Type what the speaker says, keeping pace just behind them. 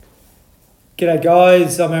G'day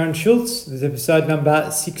guys, I'm Aaron Schultz. This is episode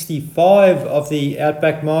number 65 of the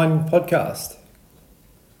Outback Mind podcast.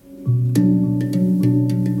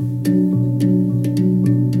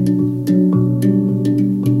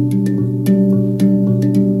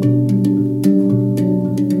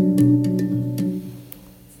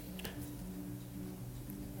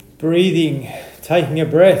 Breathing, taking a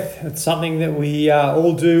breath, it's something that we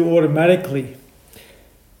all do automatically.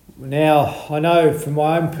 Now, I know from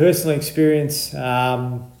my own personal experience,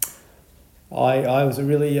 I was a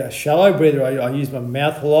really shallow breather. I used my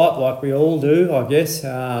mouth a lot, like we all do, I guess.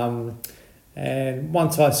 And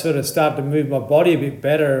once I sort of started to move my body a bit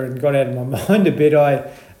better and got out of my mind a bit,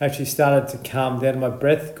 I actually started to calm down. My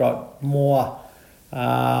breath got more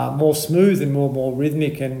smooth and more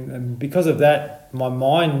rhythmic, and because of that, my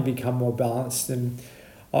mind became more balanced. And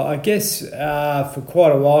I guess for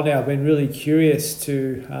quite a while now, I've been really curious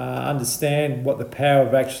to understand what the power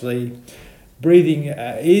of actually breathing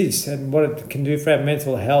is and what it can do for our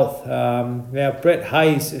mental health. Now, Brett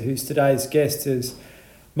Hayes, who's today's guest, has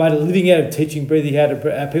made a living out of teaching breathing,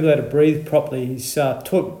 people how to breathe properly. He's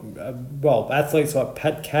taught, athletes like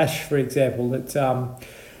Pat Cash, for example, that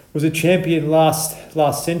was a champion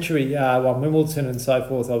last century, won Wimbledon and so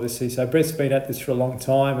forth, obviously. So Brett's been at this for a long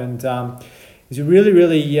time, and he's a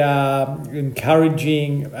really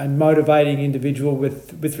encouraging and motivating individual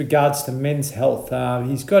with regards to men's health.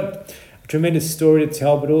 He's got a tremendous story to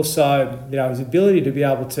tell, but also his ability to be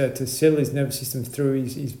able to settle his nervous system through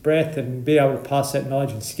his breath and be able to pass that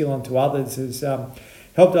knowledge and skill on to others has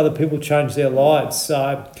helped other people change their lives. So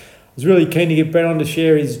I was really keen to get Brett on to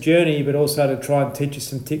share his journey, but also to try and teach us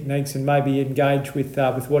some techniques and maybe engage with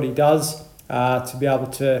what he does to be able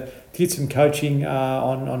to get some coaching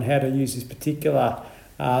on how to use this particular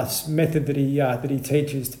method that he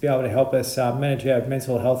teaches to be able to help us manage our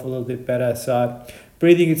mental health a little bit better. So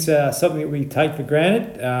breathing, it's something that we take for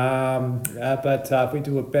granted, but if we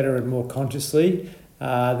do it better and more consciously,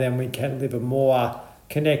 then we can live a more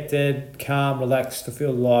connected, calm, relaxed,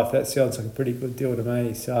 fulfilled life. That sounds like a pretty good deal to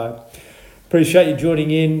me. So appreciate you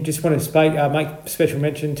joining in. Just want to make special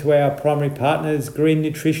mention to our primary partners, Green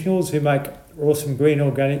Nutritionals, who make awesome green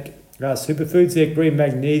organic superfoods. Their green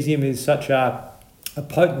magnesium is such a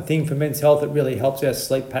potent thing for men's health. It really helps our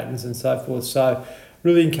sleep patterns and so forth. So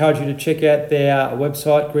really encourage you to check out their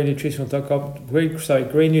website,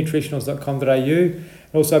 greennutritionals.com.au.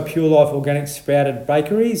 Also Pure Life Organic Sprouted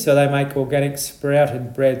Bakeries. So they make organic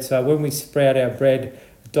sprouted bread. So when we sprout our bread,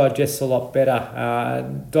 it digests a lot better.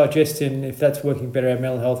 Digesting, if that's working better, our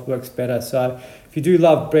mental health works better. So if you do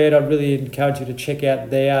love bread, I'd really encourage you to check out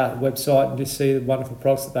their website and just see the wonderful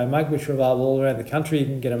products that they make, which are available all around the country. You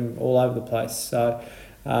can get them all over the place. So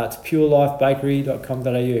it's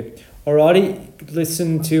purelifebakery.com.au. Alrighty,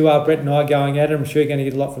 listen to Brett and I going at it. I'm sure you're going to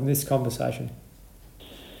get a lot from this conversation.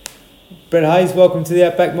 Brett Hayes, welcome to the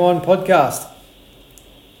Outback Mind podcast.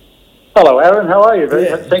 Hello, Aaron. How are you?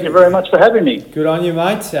 Thank you very much for having me. Good on you,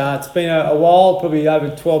 mate. It's been a while, probably over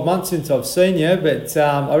 12 months since I've seen you, but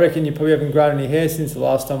I reckon you probably haven't grown any hair since the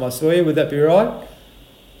last time I saw you. Would that be right?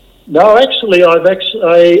 No, actually, I've let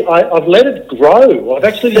it grow. I've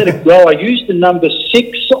actually let it grow. I used the number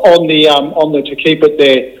 6 on the to keep it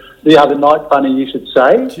there the other night. Funny you should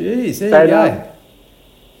say. Jeez, there you go.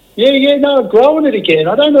 I'm growing it again.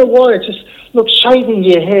 I don't know why. It's just, look, shaving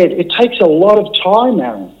your head, it takes a lot of time,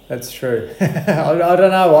 Aaron. That's true. I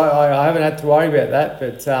don't know. I haven't had to worry about that,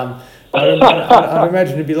 but I'd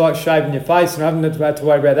imagine it'd be like shaving your face, and I haven't had to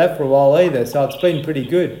worry about that for a while either, so it's been pretty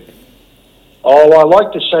good. Oh, I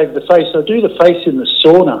like to shave the face. I do the face in the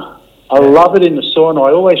sauna. I love it in the sauna.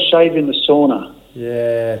 I always shave in the sauna.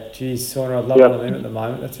 Yeah, geez, sauna, I'd love one of them at the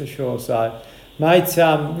moment, that's for sure. So, mate,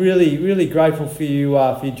 really grateful for you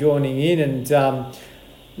joining in, and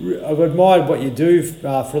I've admired what you do for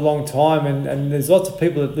a long time, and there's lots of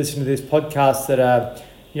people that listen to this podcast that are,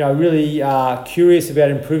 really curious about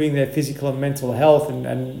improving their physical and mental health,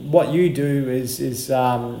 and what you do is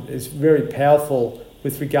very powerful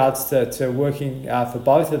with regards to working for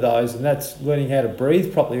both of those, and that's learning how to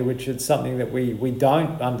breathe properly, which is something that we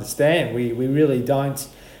don't understand. We really don't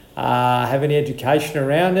have any education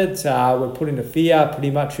around it. We're put into fear pretty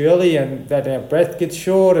much early, and that our breath gets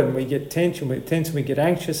short and we get tense and we get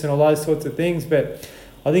anxious and all those sorts of things. But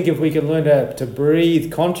I think if we can learn to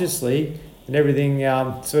breathe consciously, then everything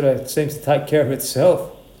sort of seems to take care of itself.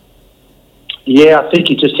 Yeah, I think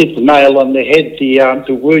you just hit the nail on the head.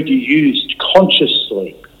 The word you used,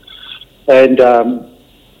 consciously, and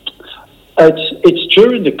it's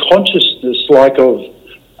during the consciousness, like of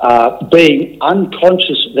being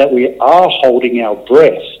unconscious that we are holding our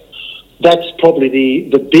breath. That's probably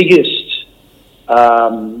the biggest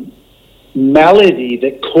malady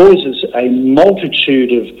that causes a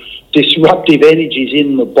multitude of disruptive energies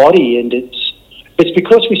in the body, and it's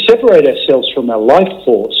because we separate ourselves from our life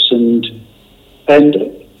force. And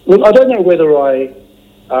well, I don't know whether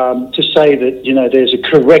to say that, you know, there's a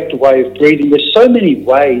correct way of breathing. There's so many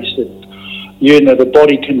ways that, you know, the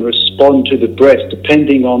body can respond to the breath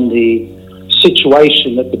depending on the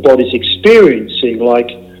situation that the body's experiencing. Like,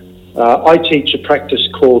 I teach a practice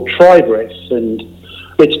called tri-breath, and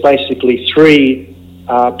it's basically three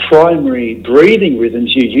primary breathing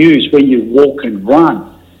rhythms you use when you walk and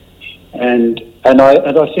run. And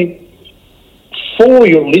I think for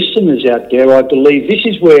your listeners out there, I believe this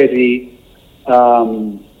is where the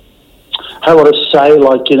how would I say,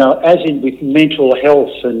 like, you know, as in with mental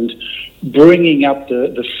health and bringing up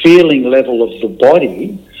the feeling level of the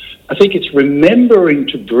body, I think it's remembering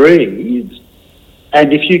to breathe.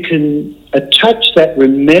 And if you can attach that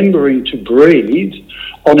remembering to breathe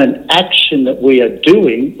on an action that we are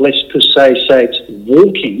doing, let's per se say it's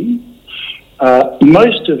walking.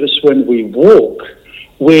 Most of us, when we walk,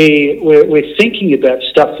 we're thinking about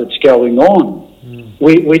stuff that's going on.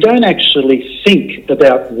 We don't actually think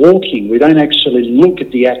about walking. We don't actually look at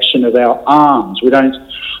the action of our arms. We don't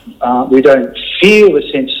feel the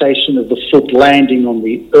sensation of the foot landing on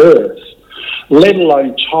the earth, let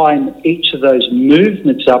alone time each of those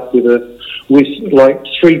movements up with like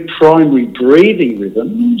three primary breathing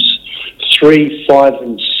rhythms, 3, 5,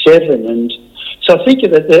 and 7. And so I think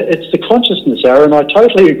that it's the consciousness, Aaron. I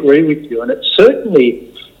totally agree with you, and it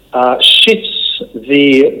certainly shifts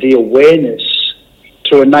the awareness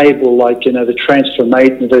to enable, like, you know, the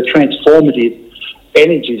transformative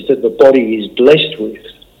energies that the body is blessed with.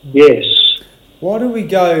 Yes. Why do we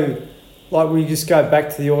go, like, we just go back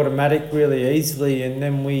to the automatic really easily, and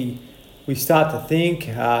then we start to think,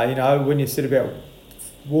 you know, when you said about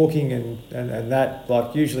walking and that,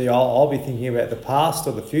 like, usually I'll be thinking about the past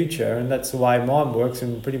or the future, and that's the way mine works,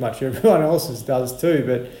 and pretty much everyone else's does too.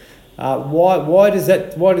 But why does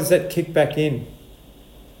that kick back in?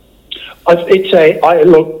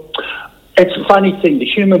 Look, it's a funny thing. The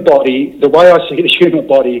human body, the way I see the human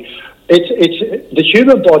body, the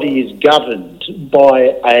human body is governed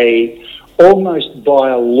by almost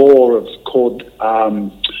by a law called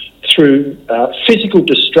through physical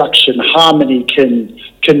destruction. Harmony can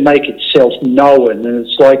make itself known, and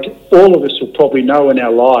it's like all of us will probably know in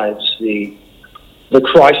our lives the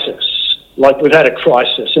crisis. Like, we've had a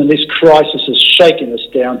crisis, and this crisis has shaken us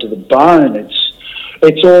down to the bone.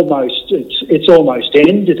 It's almost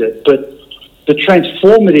ended it, but the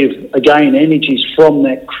transformative, again, energies from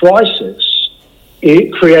that crisis,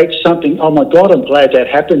 it creates something. Oh my God, I'm glad that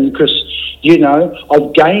happened, because, you know,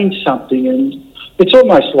 I've gained something. And it's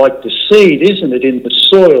almost like the seed, isn't it, in the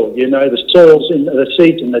soil? You know, the soil's in the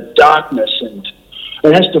seed's in the darkness, and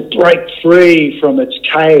it has to break free from its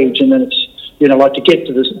cage, and then it's, you know, like to get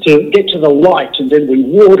to the light, and then we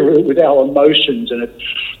water it with our emotions, and it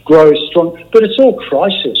grows strong. But it's all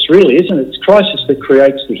crisis, really, isn't it? It's crisis that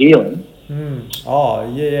creates the healing. Oh,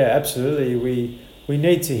 yeah, absolutely. We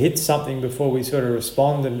need to hit something before we sort of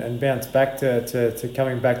respond and bounce back to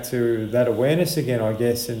coming back to that awareness again, I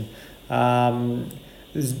guess. And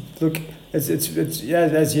look, it's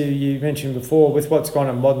as you mentioned before, with what's gone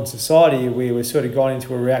on in modern society, we're sort of gone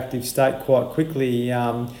into a reactive state quite quickly,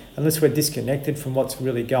 unless we're disconnected from what's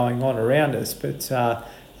really going on around us. But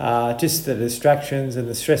just the distractions and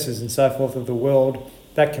the stresses and so forth of the world,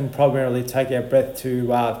 that can primarily take our breath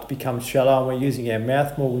to become shallow, and we're using our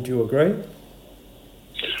mouth more. Would you agree?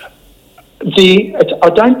 I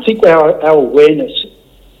don't think our awareness.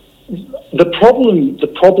 The problem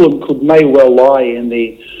may well lie in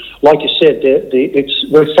like you said,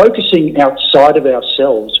 we're focusing outside of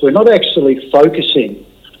ourselves. We're not actually focusing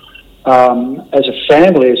as a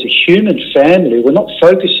family, as a human family. We're not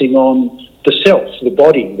focusing on the self, the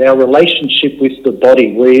body, our relationship with the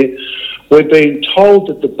body. We're being told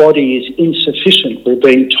that the body is insufficient. We're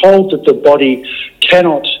being told that the body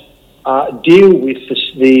cannot deal with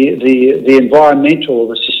the environmental or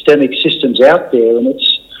the systemic systems out there. And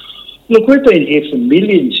look, we've been here for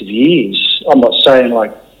millions of years. I'm not saying,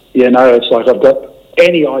 like, you know, it's like I've got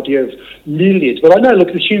any idea of millions, but I know, look,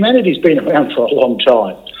 humanity's been around for a long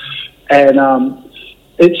time. And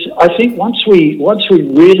I think once we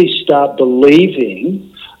really start believing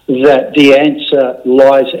that the answer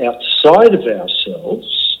lies outside of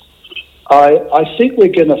ourselves, I think we're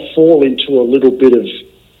going to fall into a little bit of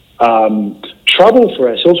trouble for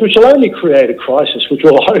ourselves, which will only create a crisis, which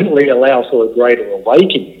will only allow for a greater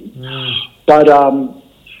awakening. But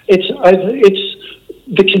it's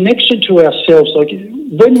the connection to ourselves. Like,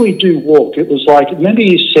 when we do walk, it was like, remember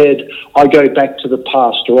you said, I go back to the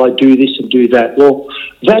past, or I do this and do that. Well,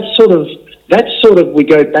 that's sort of, we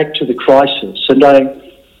go back to the crisis. And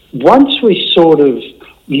once we sort of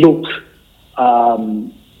look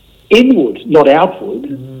inward, not outward,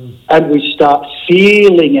 and we start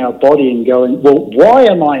feeling our body and going, well, why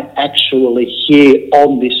am I actually here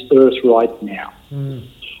on this earth right now?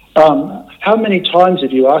 How many times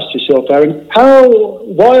have you asked yourself, Aaron,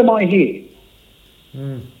 why am I here?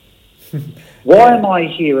 Why am I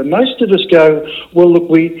here? And most of us go, well, look,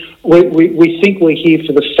 we think we're here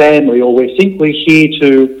for the family, or we think we're here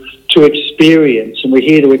to experience, and we're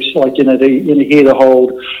here to, hear the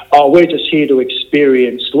whole, we're just here to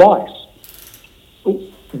experience life.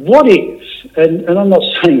 What if, and I'm not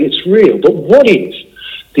saying it's real, but what if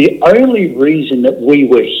the only reason that we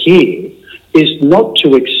were here is not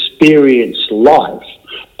to experience life,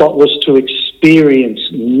 but was to experience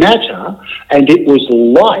matter, and it was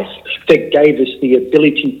life that gave us the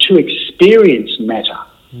ability to experience matter.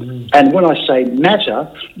 And when I say matter,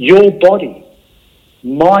 your body,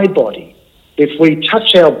 my body. If we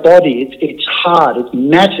touch our body, it's hard, it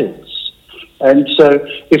matters. And so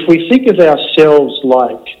if we think of ourselves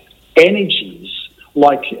like energies,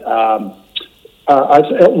 like a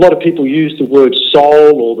lot of people use the word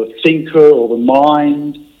soul or the thinker or the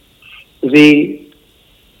mind,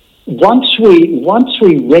 once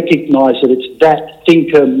we recognise that it's that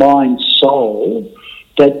thinker, mind, soul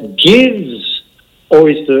that gives, or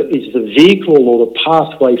is the vehicle or the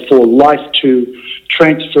pathway for life to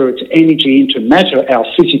transfer its energy into matter, our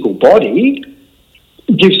physical body,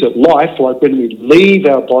 gives it life. Like when we leave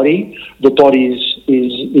our body, the body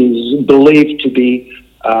is believed to be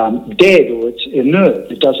dead, or it's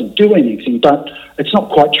inert. It doesn't do anything, but it's not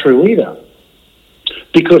quite true either,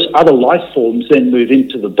 because other life forms then move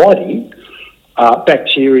into the body,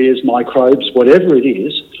 bacteria, microbes, whatever it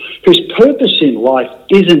is, whose purpose in life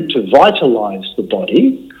isn't to vitalise the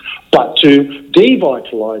body, but to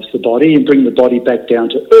devitalise the body and bring the body back down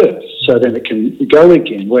to earth, so then it can go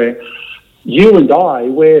again. Where you and I,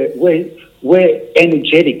 we're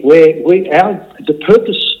energetic. The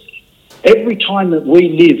purpose. Every time that we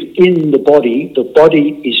live in the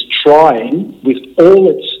body is trying with all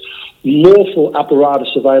its lawful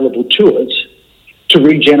apparatus available to it to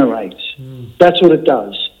regenerate. That's what it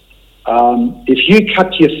does. If you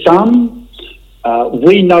cut your thumb,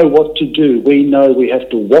 we know what to do. We know we have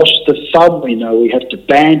to wash the thumb. We know we have to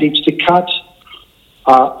bandage the cut.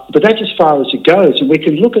 But that's as far as it goes. And we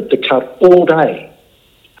can look at the cut all day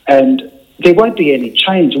and there won't be any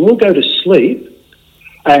change. And we'll go to sleep,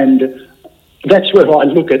 and that's where I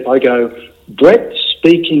look at, I go, Brett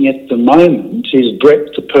speaking at the moment is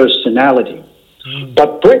Brett the personality.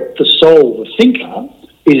 But Brett the soul, the thinker,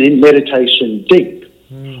 is in meditation deep.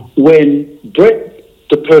 When Brett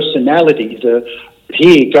the personality,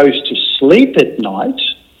 he goes to sleep at night,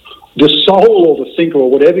 the soul or the thinker or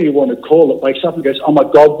whatever you want to call it wakes up and goes, oh my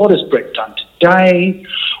God, what has Brett done today?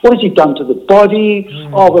 What has he done to the body?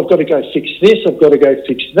 Oh, I've got to go fix this, I've got to go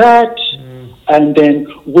fix that. And then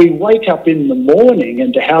we wake up in the morning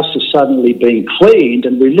and the house is suddenly being cleaned,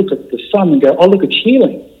 and we look at the sun and go, oh, look, it's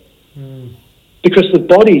healing. Because the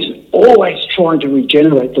body's always trying to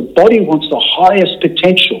regenerate. The body wants the highest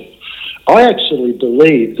potential. I actually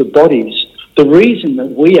believe the reason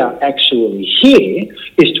that we are actually here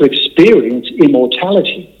is to experience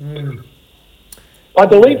immortality. I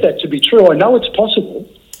believe that to be true. I know it's possible.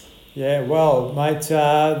 Yeah, well, mate,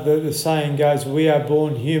 the saying goes, we are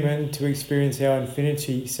born human to experience our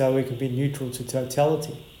infinity so we can be neutral to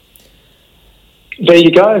totality. There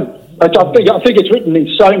you go. I think it's written in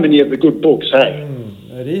so many of the good books, hey?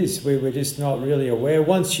 It is. We're just not really aware.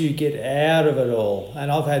 Once you get out of it all, and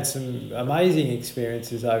I've had some amazing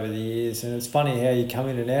experiences over the years, and it's funny how you come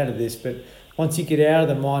in and out of this, but once you get out of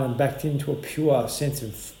the mind and back into a pure sense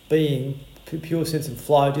of being, pure sense of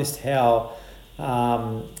flow, just how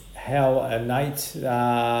innate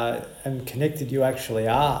and connected you actually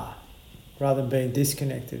are, rather than being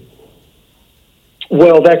disconnected.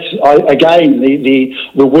 Well, that's again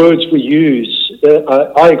the words we use.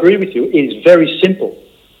 I agree with you. It is very simple.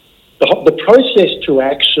 The process to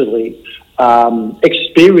actually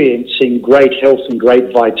experiencing great health and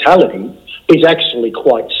great vitality is actually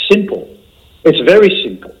quite simple. It's very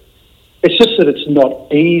simple. It's just that it's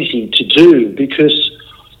not easy to do, because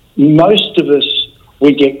most of us,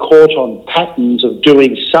 we get caught on patterns of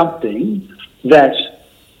doing something that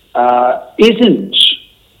isn't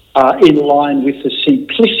in line with the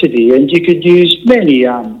simplicity. And you could use many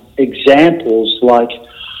examples, like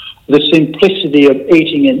the simplicity of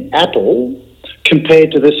eating an apple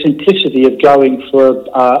compared to the simplicity of going for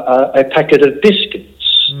a packet of biscuits.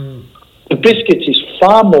 The biscuits is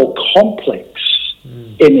far more complex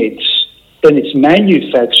in its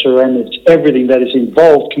manufacture and its everything that is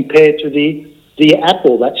involved compared to the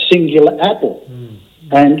apple, that singular apple.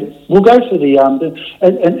 And we'll go for the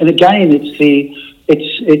and again, it's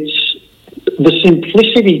the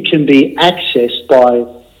simplicity can be accessed by,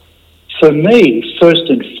 for me, first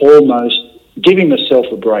and foremost, giving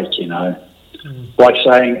myself a break. Like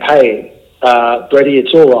saying, "Hey, Brady,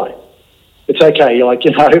 it's all right. It's okay." You're like,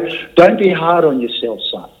 don't be hard on yourself,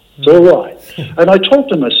 son. It's all right. And I talk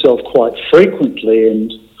to myself quite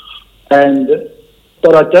frequently,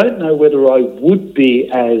 but I don't know whether I would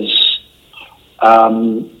be as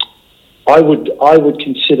I would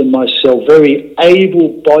consider myself very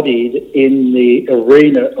able-bodied in the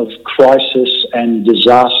arena of crisis and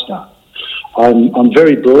disaster. I'm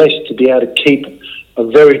very blessed to be able to keep a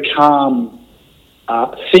very calm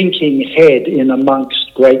thinking head in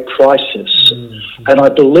amongst great crisis. And I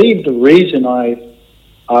believe the reason I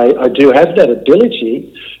do have that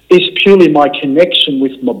ability is purely my connection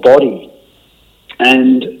with my body.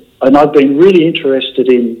 And I've been really interested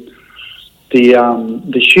in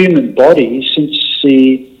the human body since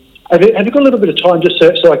have you got a little bit of time just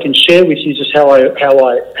so I can share with you just how I've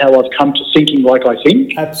come to thinking like I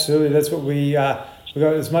think? Absolutely, that's what we've got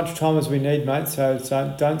as much time as we need, mate. So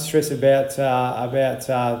don't stress about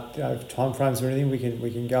time frames or anything.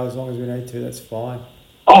 We can go as long as we need to. That's fine.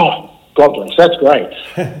 Oh, God bless. That's great.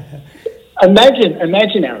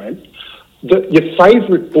 Imagine, Aaron, your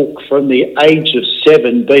favourite book from the age of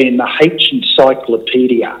 7 being the H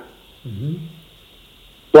Encyclopedia.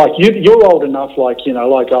 Like you're old enough, like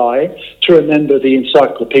I, to remember the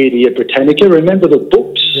Encyclopedia Britannica. Remember the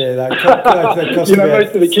books? Yeah, they cost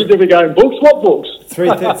most of the kids will be going, books? What books?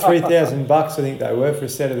 $3,000, I think they were for a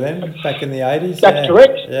set of them back in the 80s. That's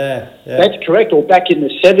correct. Yeah. That's correct. Or back in the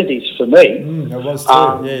 70s for me. It was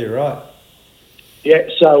too. Yeah, you're right. Yeah.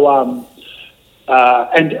 So,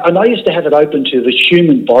 and I used to have it open to the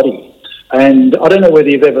human body, and I don't know whether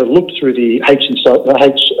you've ever looked through the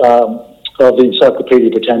of the Encyclopedia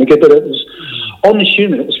Britannica, but it was on the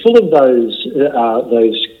human. It was full of those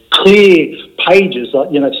clear pages.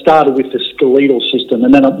 Like it started with the skeletal system,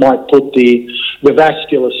 and then it might put the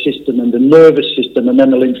vascular system and the nervous system, and then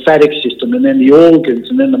the lymphatic system, and then the organs,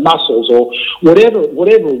 and then the muscles, or whatever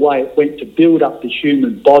way it went to build up the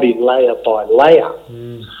human body layer by layer.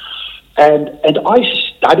 And I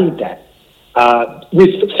studied that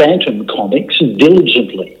with Phantom Comics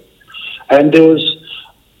diligently, and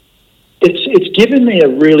it's given me a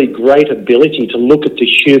really great ability to look at the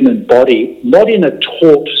human body, not in a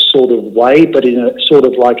taught sort of way, but in a sort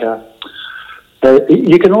of like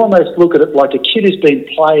you can almost look at it like a kid who's been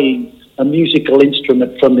playing a musical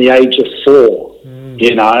instrument from the age of 4,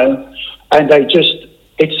 and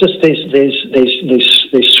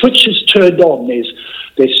there's switches turned on, there's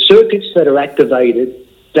circuits that are activated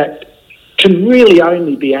that can really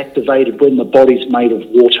only be activated when the body's made of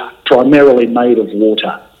water, primarily made of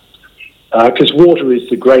water. Because water is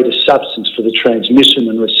the greatest substance for the transmission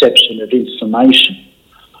and reception of information.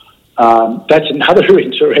 That's another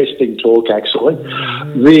interesting talk, actually.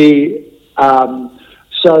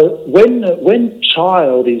 So when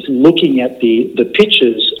child is looking at the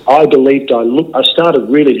pictures, I believed I started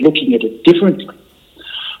really looking at it differently.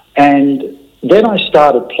 And then I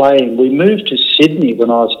started playing. We moved to Sydney when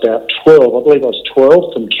I was about 12. I believe I was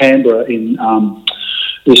 12 from Canberra in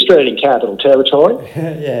the Australian Capital Territory.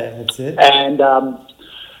 Yeah, that's it. And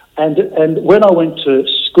when I went to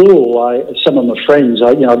school, some of my friends,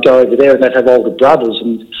 I'd go over there and they'd have older brothers,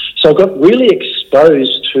 and so I got really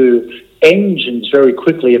exposed to engines very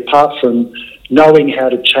quickly. Apart from knowing how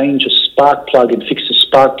to change a spark plug and fix a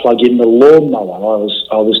spark plug in the lawnmower,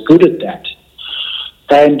 I was good at that.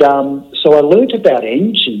 And so I learned about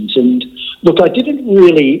engines, and look, I didn't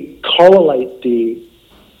really correlate the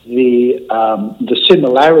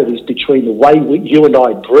similarities between the way you and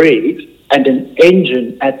I breathe and an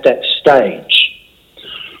engine at that stage.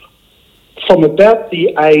 From about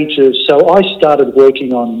the age of, so I started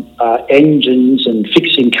working on engines and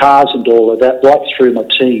fixing cars and all of that right through my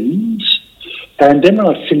teens. And then when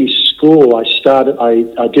I finished school, I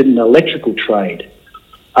did an electrical trade,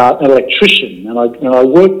 an electrician, and I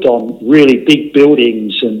worked on really big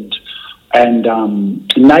buildings and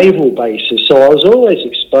naval bases. So I was always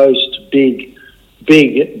exposed to big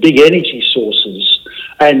energy sources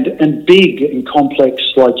and big and complex,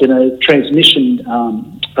 like,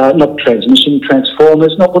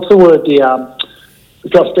 transformers, what's the word,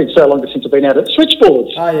 it's been so long since I've been out at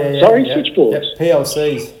switchboards. Oh, yeah. Switchboards. Yep,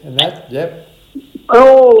 PLCs and that, yep.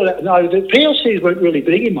 Oh, no, the PLCs weren't really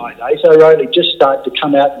big in my day, so they were only just starting to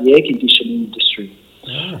come out in the air conditioning industry.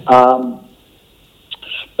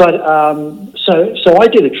 So I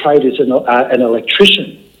did a trade as an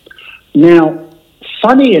electrician. Now,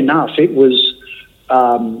 funny enough, it was as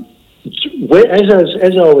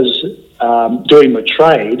I was doing my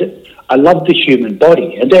trade, I loved the human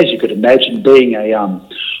body, and as you could imagine, being a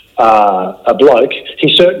bloke,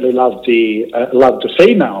 he certainly loved the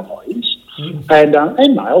female bodies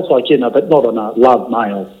and males, like, you know, but not on a love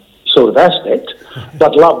male sort of aspect,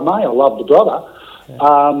 but love male, love the brother.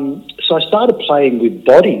 So I started playing with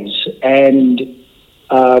bodies, and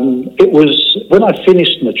it was when I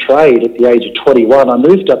finished my trade at the age of 21, I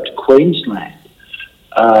moved up to Queensland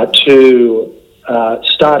to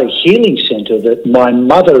start a healing centre that my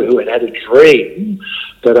mother, who had a dream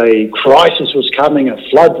that a crisis was coming, a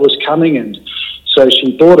flood was coming, and so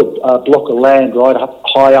she bought a block of land right up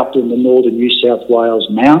high up in the northern New South Wales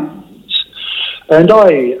mountains. And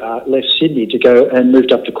I left Sydney to go and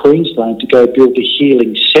moved up to Queensland to go build a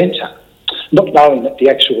healing centre, not knowing that the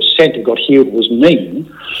actual centre got healed was me,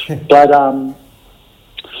 but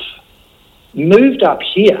moved up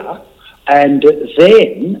here, and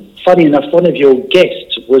then, funny enough, one of your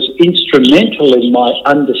guests was instrumental in my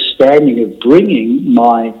understanding of bringing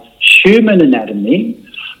my human anatomy,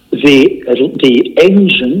 the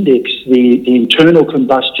engine, the internal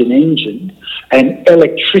combustion engine, and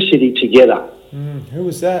electricity together. Who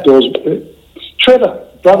was that? There was Trevor,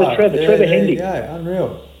 Trevor Hendy. Yeah,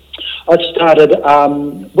 unreal. I started,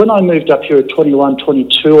 when I moved up here at 21,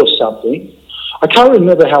 22 or something, I can't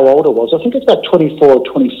remember how old I was. I think it's about 24 or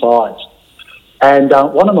 25. And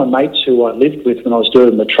one of my mates who I lived with when I was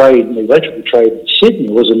doing the trade, the electrical trade in Sydney,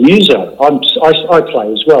 was a muso. I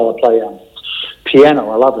play as well. I play piano.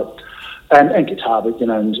 I love it. And guitar, but, you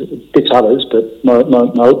know, and bits others, but my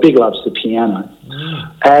big love's the piano.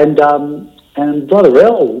 And Brother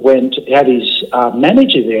L had his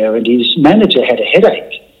manager there, and his manager had a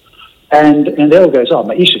headache. And L goes, "Oh,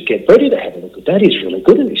 mate, you should get ready to have a look at that. He's really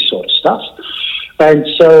good at this sort of stuff." And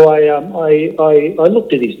so I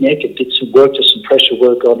looked at his neck and did some pressure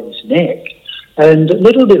work on his neck. And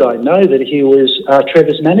little did I know that he was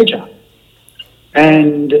Trevor's manager.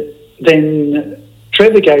 And then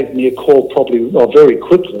Trevor gave me a call very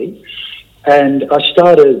quickly, and I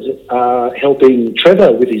started helping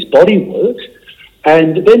Trevor with his body work.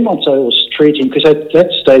 And then once I was treating, because at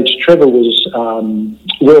that stage Trevor was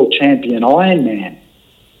world champion Ironman,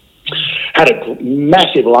 had a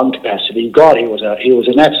massive lung capacity. God, he was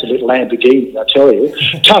an absolute Lamborghini, I tell you.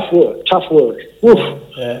 Tough work. Oof.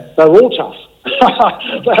 Yeah. They were all tough.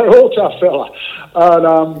 They were all tough, fella. And,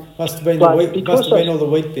 must have been all the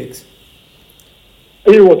wheat bix.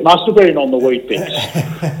 It must have been on the wheat bix.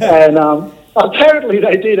 And apparently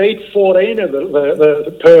they did eat 14 of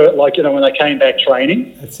the per, like, you know, when they came back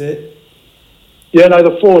training. That's it. Yeah, no,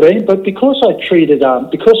 the 14. But because I treated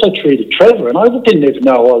Trevor, and I didn't even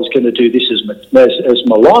know I was going to do this as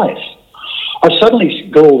my life, I suddenly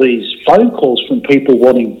got all these phone calls from people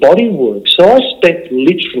wanting body work. So I spent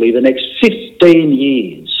literally the next 15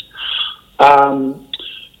 years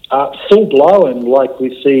full blown, like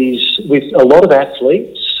with a lot of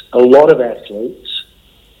athletes.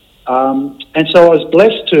 And so I was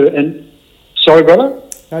blessed to, and sorry, brother?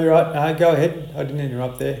 No, you're right. Go ahead. I didn't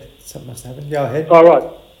interrupt there. Something must have happened. Go ahead. All right.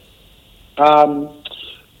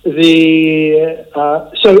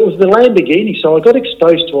 So it was the Lamborghini. So I got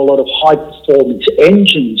exposed to a lot of high performance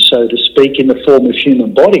engines, so to speak, in the form of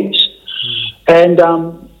human bodies. And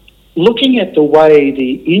looking at the way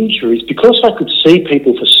the injuries, because I could see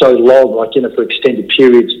people for so long, like, you know, for extended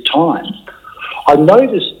periods of time, I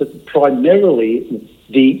noticed that primarily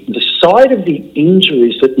the side of the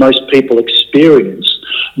injuries that most people experience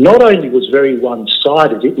not only was very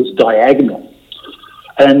one-sided, it was diagonal.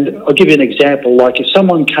 And I'll give you an example. Like if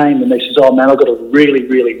someone came and they says, "Oh man, I've got a really,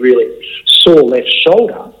 really, really sore left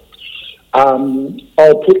shoulder,"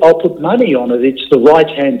 I'll put money on it. It's the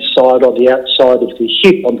right-hand side on the outside of the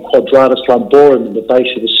hip, on quadratus lumborum, and the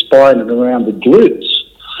base of the spine and around the glutes.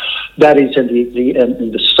 That is, and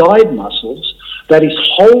the side muscles. That is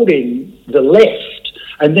holding the left.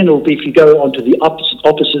 And then it'll be, if you go onto the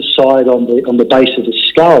opposite side on the base of the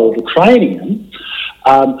skull, the cranium,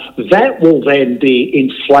 that will then be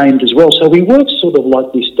inflamed as well. So we work sort of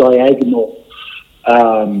like this diagonal.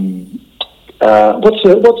 What's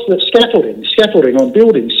the scaffolding? Scaffolding on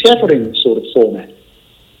buildings, scaffolding sort of format,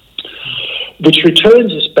 which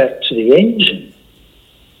returns us back to the engine.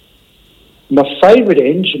 My favourite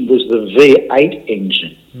engine was the V8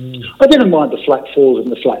 engine. I didn't mind the flat 4s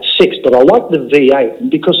and the flat 6, but I liked the V8, and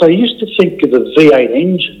because I used to think of the V8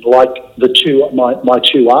 engine like my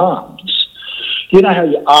two arms. You know how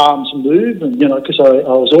your arms move, and you know, because I've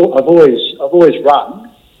always run,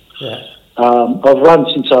 Yeah. I've run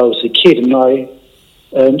since I was a kid, and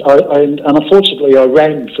unfortunately I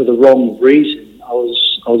ran for the wrong reason. I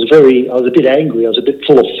was a bit angry. I was a bit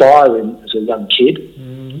full of fire as a young kid,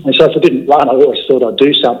 and so if I didn't run, I always thought I'd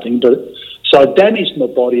do something. But so I damaged my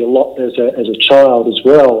body a lot as a child as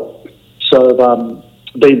well. So I've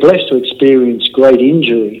been blessed to experience great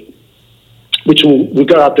injury, which we'll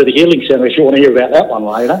go up to the Healing Centre if you want to hear about that one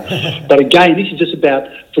later. But again, this is just about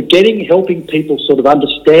helping people sort of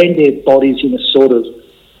understand their bodies in a sort of,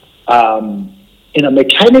 in a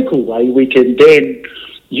mechanical way. We can then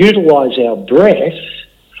utilise our breath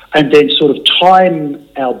and then sort of time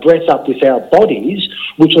our breath up with our bodies,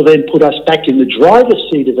 which will then put us back in the driver's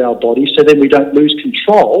seat of our bodies, so then we don't lose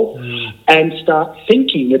control and start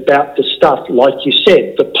thinking about the stuff, like you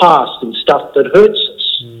said, the past and stuff that hurts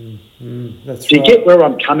us. That's Do you get where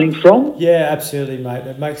I'm coming from? Yeah, absolutely, mate.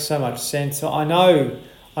 It makes so much sense. I know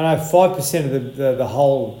 5% of the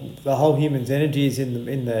whole human's energy is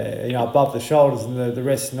in the above the shoulders, and the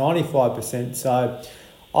rest 95%. So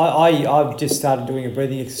I've just started doing a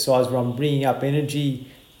breathing exercise where I'm bringing up energy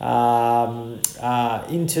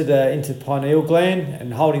into the pineal gland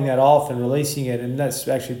and holding that off and releasing it, and that's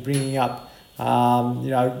actually bringing up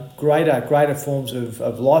greater forms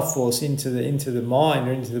of life force into the mind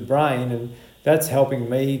or into the brain, and that's helping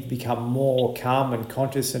me become more calm and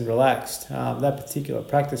conscious and relaxed. That particular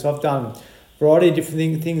practice, I've done a variety of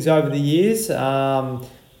different things over the years,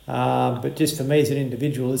 but just for me as an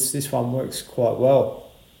individual, this one works quite well.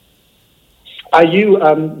 Are you,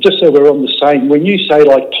 just so we're on the same, when you say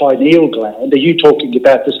like pineal gland, are you talking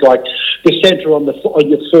about just like the centre on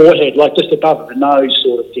your forehead, like just above the nose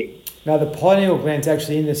sort of thing? No, the pineal gland's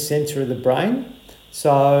actually in the centre of the brain.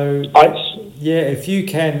 So, if you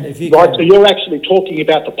can... Right, so you're actually talking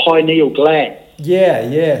about the pineal gland.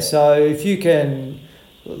 Yeah. So if you can,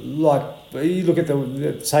 like, you look at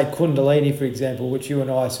say Kundalini, for example, which you and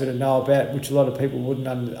I sort of know about, which a lot of people wouldn't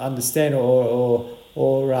understand or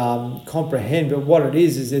comprehend, but what it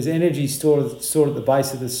is there's energy stored at the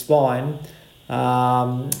base of the spine,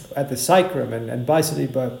 at the sacrum, and basically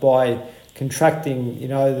by contracting,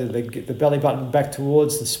 the belly button back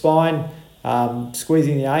towards the spine,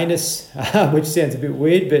 squeezing the anus, which sounds a bit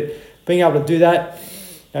weird, but being able to do that,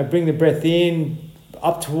 bring the breath in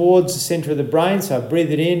up towards the centre of the brain. So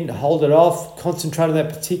breathe it in, hold it off, concentrate on that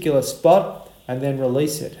particular spot, and then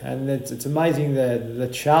release it. And it's amazing the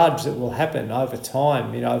charge that will happen over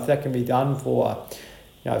time. If that can be done for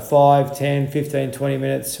 5, 10, 15, 20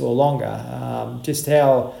 minutes or longer, just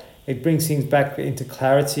how it brings things back into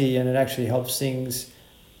clarity, and it actually helps things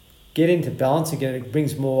get into balance again. It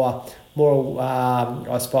brings more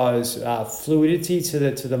I suppose, fluidity to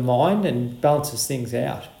the mind and balances things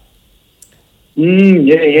out.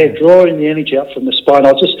 Drawing the energy up from the spine.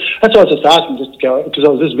 That's what I was just asking, just to go, because I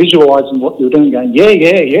was just visualising what you were doing, going,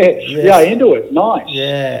 yeah, into it, nice.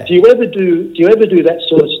 Yeah. Do you ever do that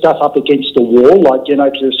sort of stuff up against the wall, like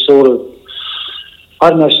to sort of, I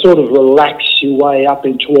don't know, sort of relax your way up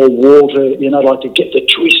into a water, like to get the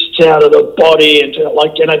twists out of the body and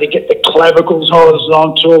to get the clavicles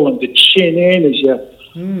horizontal and the chin in as you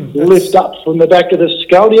lift up from the back of the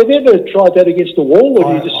skull. Do you ever tried that against the wall, or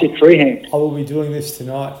do you just sit freehand? I will be doing this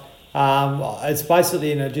tonight. It's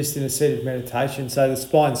basically just in a seated meditation. So the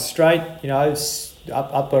spine's straight,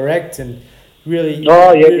 up erect, and really,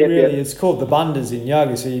 it's called the bandhas in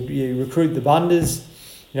yoga. So you recruit the bandhas.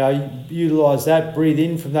 Utilise that, breathe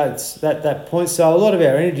in from that point. So a lot of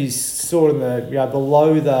our energy is stored in the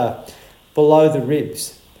below the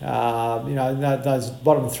ribs. Those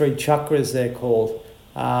bottom 3 chakras, they're called.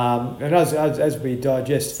 And as we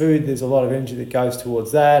digest food, there's a lot of energy that goes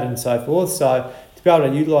towards that and so forth. So to be able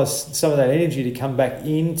to utilise some of that energy to come back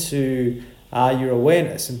into your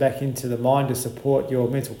awareness and back into the mind to support your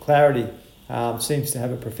mental clarity seems to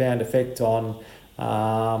have a profound effect on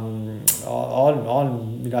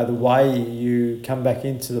the way you come back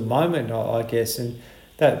into the moment, I guess, and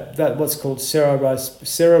that what's called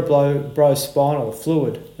cerebrospinal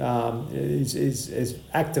fluid is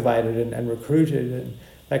activated and recruited, and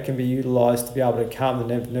that can be utilised to be able to calm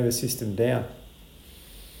the nervous system down.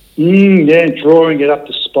 Drawing it up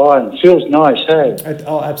the spine feels nice, hey?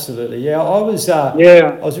 Absolutely, yeah. I was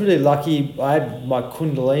really lucky. I had my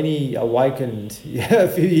Kundalini awakened a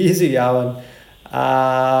few years ago,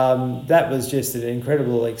 and that was just an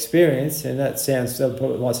incredible experience. And that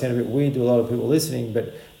probably might sound a bit weird to a lot of people listening,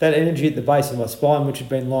 but that energy at the base of my spine, which had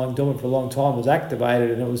been lying dormant for a long time, was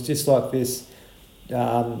activated, and it was just like this.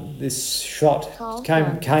 This shot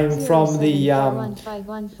came from the.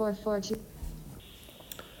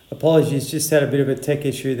 Apologies, just had a bit of a tech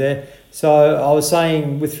issue there. So I was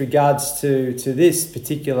saying with regards to this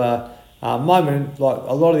particular moment, like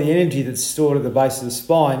a lot of the energy that's stored at the base of the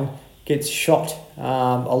spine gets shot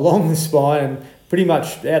along the spine and pretty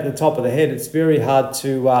much out the top of the head. It's very hard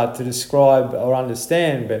to describe or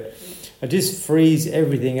understand, but it just frees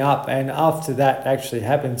everything up. And after that actually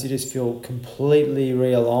happens, you just feel completely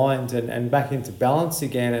realigned and back into balance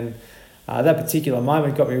again. And that particular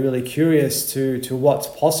moment got me really curious to what's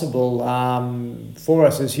possible for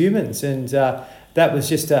us as humans. And that was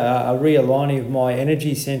just a realigning of my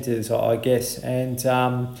energy centers, I guess. And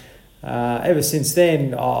ever since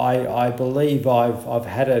then, I believe I've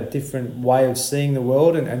had a different way of seeing the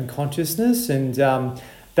world and consciousness, and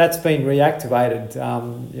that's been reactivated,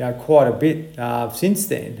 quite a bit since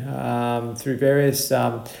then through various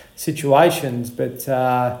situations. But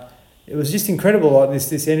it was just incredible, like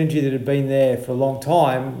this energy that had been there for a long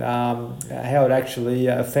time, how it actually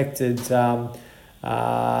affected that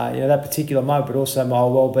particular moment, but also my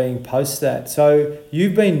well-being post that. So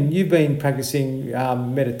you've been practicing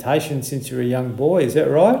meditation since you were a young boy, is that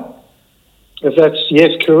right?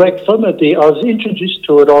 Yes, correct. I was introduced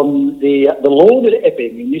to it on the lawn at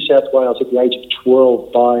Epping in New South Wales at the age of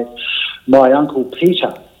 12 by my uncle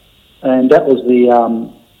Peter, and that was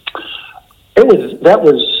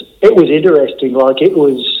it was interesting. Like it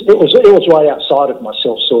was way outside of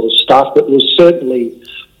myself sort of stuff. It was certainly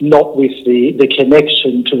not with the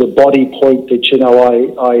connection to the body point that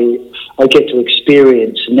I get to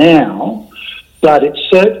experience now, but it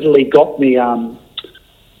certainly got me. And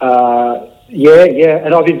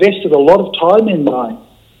I've invested a lot of time in my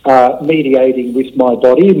mediating with my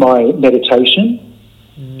body, my meditation.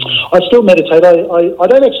 I still meditate. I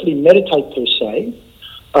don't actually meditate per se.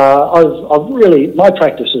 My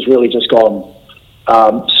practice has really just gone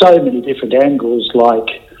so many different angles.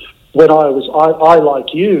 Like when I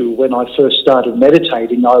like you, when I first started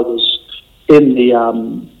meditating, I was in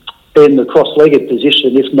the cross-legged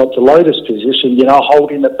position, if not the lotus position,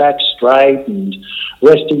 holding the back straight and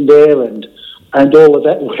resting there and all of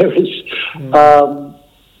that. Whereas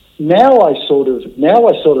now I sort of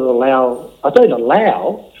allow. I don't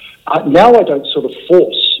allow. Now I don't sort of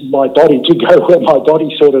force my body to go where my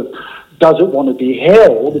body sort of doesn't want to be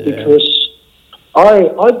held, because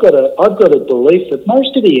I've got a belief that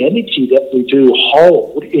most of the energy that we do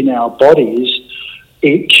hold in our bodies,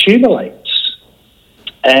 it accumulates,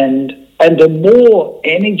 and the more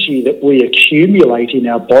energy that we accumulate in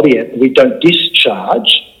our body and we don't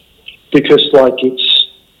discharge, because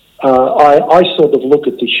I sort of look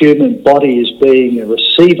at the human body as being a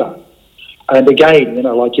receiver. And again,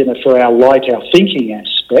 for our light, our thinking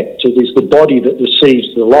aspect, it is the body that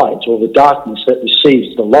receives the light, or the darkness that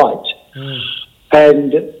receives the light. Mm.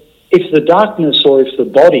 And if the darkness or if the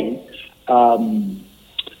body,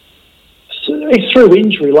 it's through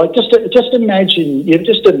injury, like just imagine you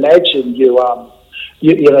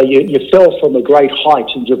fell from a great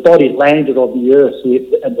height and your body landed on the earth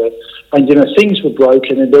and things were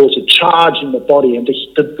broken and there was a charge in the body and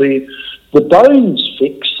the bones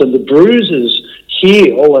fix and the bruises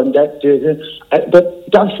heal, and but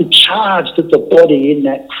does the charge that the body in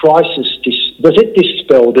that crisis, does it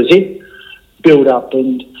dispel, does it build up?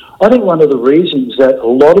 And I think one of the reasons that a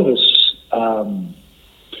lot of us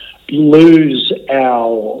lose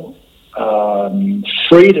our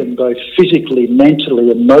freedom, both physically,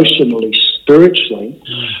 mentally, emotionally, spiritually,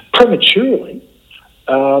 prematurely,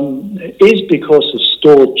 is because of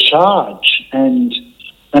stored charge. And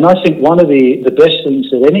I think one of the best things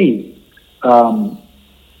that any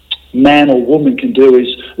man or woman can do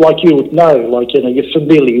is, like you would know, you're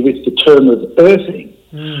familiar with the term of earthing.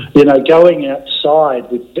 Going outside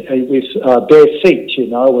with bare feet,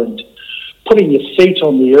 and putting your feet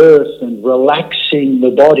on the earth and relaxing the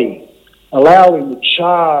body, allowing the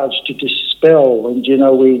charge to dispel. And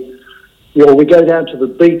we go down to the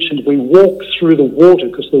beach and we walk through the water,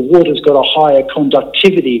 because the water's got a higher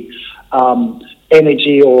conductivity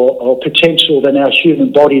energy or potential than our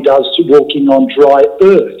human body does to walking on dry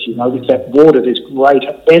earth. With that water, there's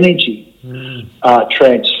greater energy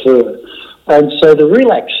transfer. And so the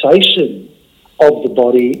relaxation of the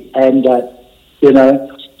body and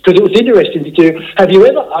because it was interesting to do. Have you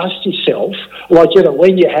ever asked yourself,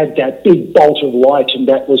 when you had that big bolt of light and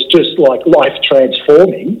that was just like life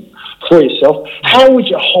transforming for yourself, how would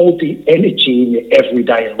you hold the energy in your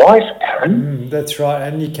everyday life, Aaron? That's right,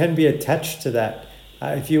 and you can be attached to that.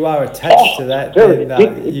 If you are attached to that, then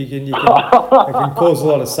it can cause a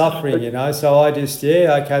lot of suffering, So I just,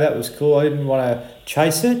 that was cool. I didn't want to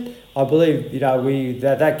chase it. I believe,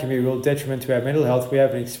 that can be a real detriment to our mental health. We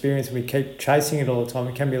have an experience and we keep chasing it all the time.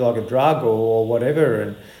 It can be like a drug or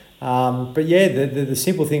whatever, But yeah, the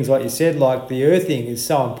simple things like you said, like the earthing is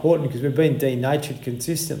so important because we've been denatured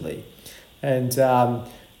consistently. And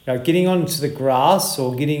getting onto the grass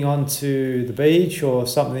or getting onto the beach or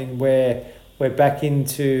something where we're back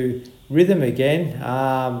into rhythm again,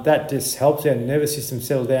 that just helps our nervous system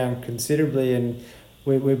settle down considerably. And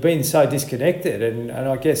we've been so disconnected, and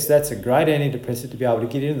I guess that's a great antidepressant to be able to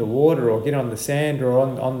get into the water or get on the sand or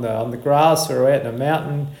on the grass or out in a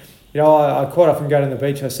mountain. I quite often go to the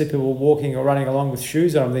beach. I see people walking or running along with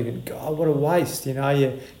shoes on. I'm thinking, God, what a waste!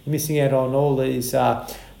 You're missing out on all these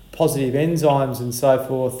positive enzymes and so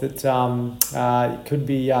forth that could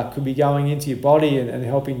be going into your body and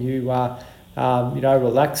helping you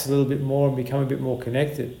relax a little bit more and become a bit more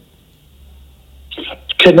connected.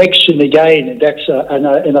 Connection again, and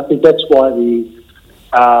I think that's why the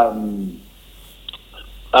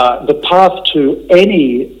path to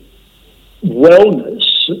any wellness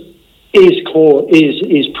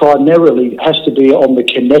is primarily has to be on the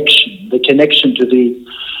connection to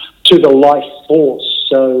the life force.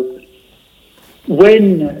 So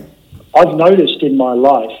when I've noticed in my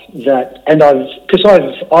life that, and I've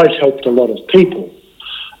helped a lot of people.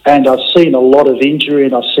 And I've seen a lot of injury,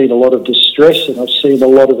 and I've seen a lot of distress, and I've seen a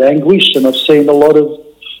lot of anguish, and I've seen a lot of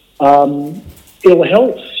ill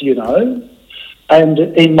health, and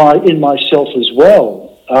in myself as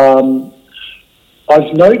well.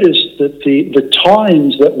 I've noticed that the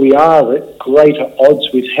times that we are at greater odds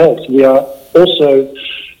with health, we are also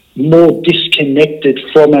more disconnected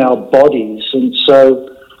from our bodies, and so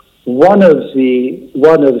one of the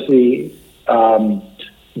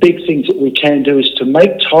big things that we can do is to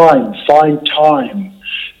find time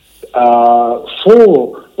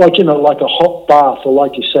for, like a hot bath, or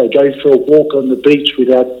like you say, go for a walk on the beach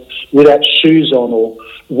without shoes on, or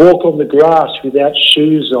walk on the grass without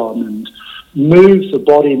shoes on, and move the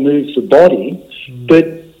body. But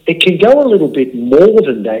it can go a little bit more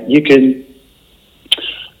than that. You can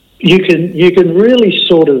really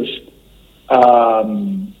sort of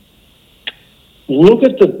look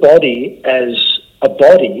at the body as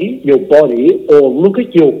your body, or look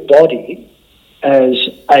at your body as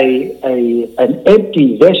an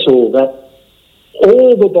empty vessel that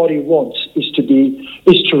all the body wants is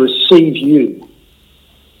to receive you,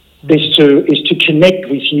 is to connect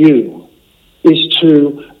with you, is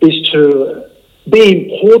to be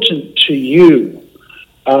important to you.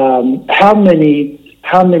 How many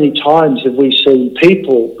times have we seen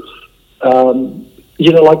people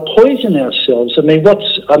poison ourselves?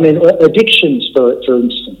 Addictions, for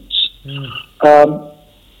instance.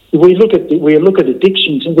 We look at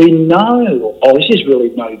addictions and we know, this is really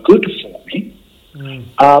no good for me.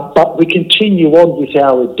 But we continue on with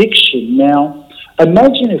our addiction. Now,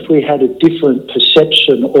 imagine if we had a different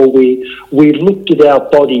perception, or we looked at our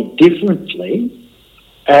body differently,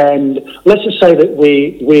 and let's just say that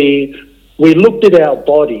we looked at our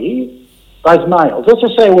body as males. Let's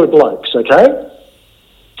just say we're blokes, okay?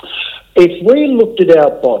 If we looked at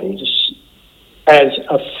our bodies as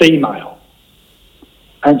a female,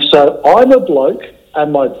 and so I'm a bloke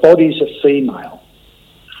and my body's a female.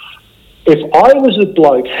 If I was a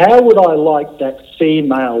bloke, how would I like that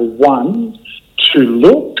female one to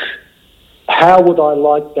look? How would I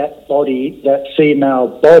like that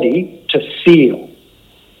female body to feel?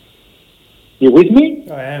 You with me?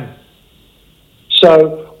 I am.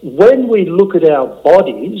 So when we look at our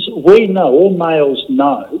bodies, we know, all males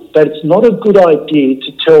know, that it's not a good idea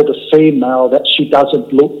to tell the female that she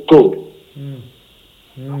doesn't look good.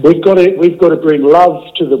 We've got to bring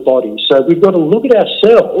love to the body. So we've got to look at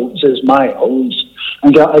ourselves as males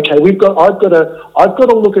and go, okay, I've got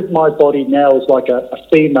to look at my body now as like a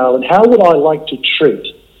female, and how would I like to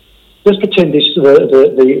treat? Let's pretend the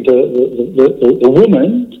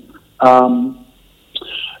woman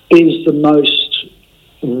is the most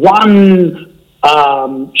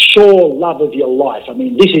sure love of your life. I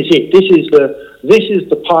mean, this is it. This is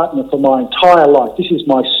the partner for my entire life. This is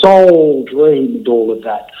my soul dream and all of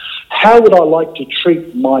that. How would I like to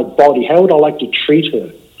treat my body? How would I like to treat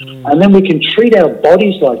her? And then we can treat our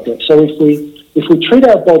bodies like that. So if we treat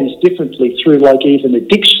our bodies differently through, like, even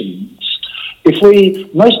addictions,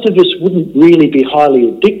 most of us wouldn't really be highly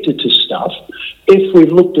addicted to stuff if we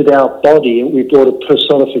looked at our body and we brought a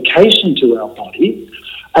personification to our body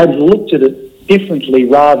and looked at it differently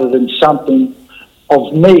rather than something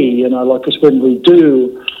of me, because when we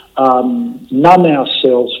do numb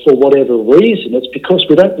ourselves for whatever reason, it's because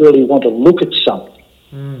we don't really want to look at something.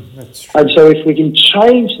 That's true. And so if we can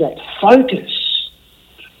change that focus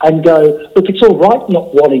and go, look, it's all right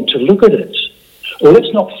not wanting to look at it. Well,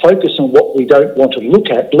 let's not focus on what we don't want to look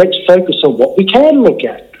at. Let's focus on what we can look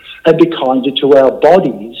at and be kinder to our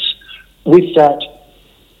bodies with that,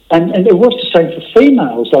 and it works the same for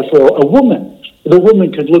females. Like for a woman, the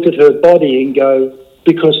woman could look at her body and go,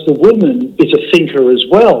 because the woman is a thinker as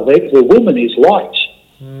well. The woman is light.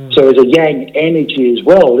 So as a yang energy as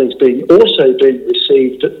well, there's also been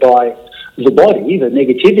received by the body, the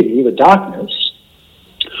negativity, the darkness.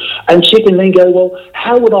 And she can then go, well,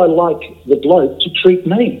 how would I like the bloke to treat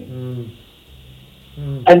me?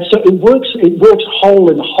 And so it works whole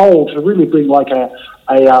and whole to really bring like a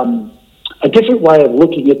different way of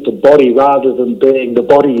looking at the body, rather than being the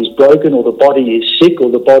body is broken or the body is sick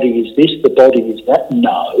or the body is this, the body is that.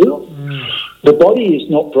 No. The body is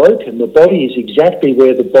not broken. The body is exactly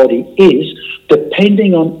where the body is,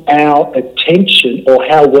 depending on our attention or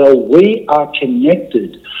how well we are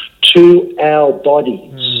connected to our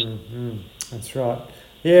bodies. That's right.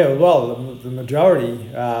 Yeah, well, the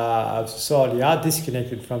majority of society are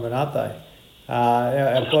disconnected from it, aren't they?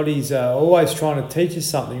 Our bodies are always trying to teach us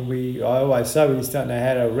something. I always say we just don't know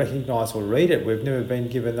how to recognise or read it. We've never been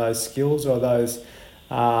given those skills or those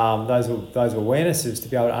awarenesses to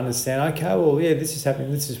be able to understand. Okay, well, yeah, this is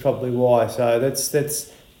happening. This is probably why. So let's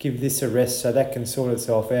give this a rest so that can sort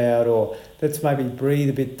itself out, or let's maybe breathe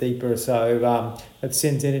a bit deeper so it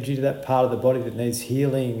sends energy to that part of the body that needs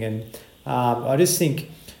healing. And I just think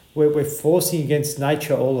we're forcing against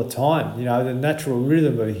nature all the time. You know, the natural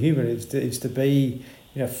rhythm of a human is to be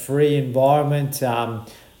in a free environment,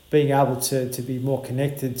 being able to be more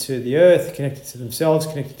connected to the earth, connected to themselves,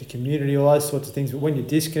 connected to community, all those sorts of things. But when you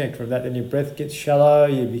disconnect from that, then your breath gets shallow,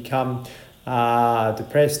 you become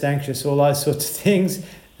depressed, anxious, all those sorts of things.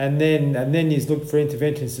 And then you look for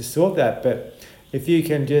interventions to sort that. But if you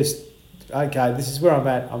can just, okay, this is where I'm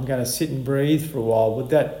at, I'm going to sit and breathe for a while, would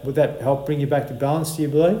that help bring you back to balance, do you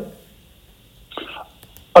believe?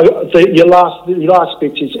 Your last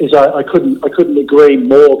bit is I couldn't agree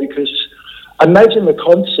more, because imagine the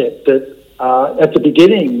concept that at the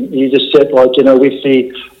beginning you just said, like, you know, with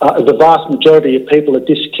the vast majority of people are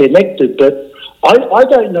disconnected, but I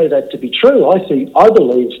don't know that to be true. I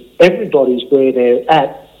believe everybody's where they're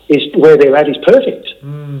at is perfect.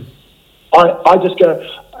 I just go,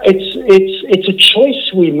 it's a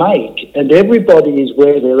choice we make, and everybody is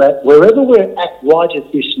where they're at, wherever we're at right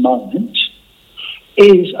at this moment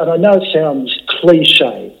is, and I know it sounds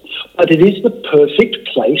cliche, but it is the perfect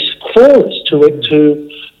place for us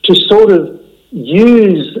to sort of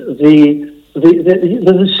use the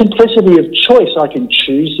simplicity of choice. I can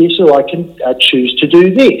choose this, or I can choose to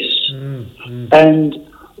do this, and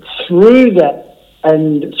through that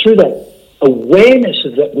awareness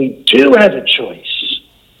of that we do have a choice,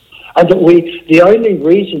 and that the only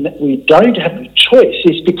reason that we don't have a choice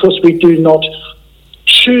is because we do not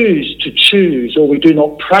choose to choose, or we do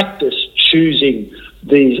not practice choosing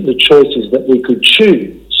the choices that we could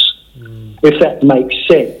choose, if that makes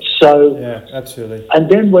sense. So yeah, absolutely. And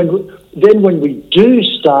then when we do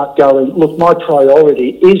start going, look, my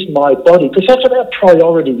priority is my body, because that's what our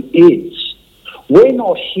priority is. We're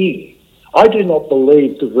not here. I do not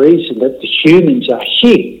believe the reason that the humans are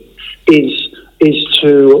here is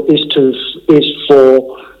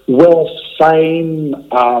for wealth, fame,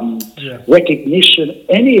 recognition,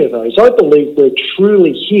 any of those. I believe we're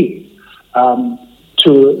truly here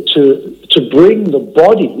to bring the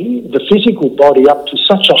body, the physical body, up to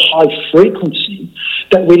such a high frequency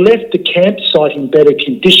that we left the campsite in better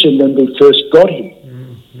condition than we first got here.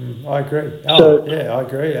 I agree. I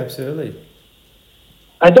agree, absolutely.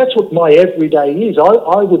 And that's what my everyday is.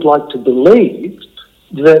 I would like to believe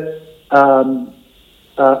that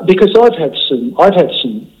because I've had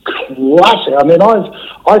some classic. I mean,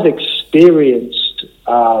 I've experienced.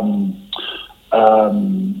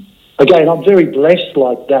 Again, I'm very blessed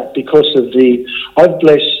like that because of I've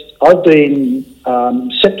been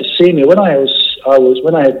septicemia. When I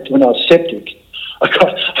was septic, I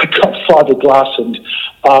got fiberglass and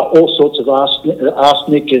all sorts of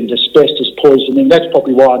arsenic and asbestos poisoning. That's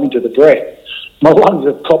probably why I'm into the breath. My lungs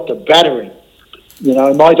have copped a battering. You know,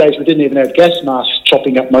 in my days we didn't even have gas masks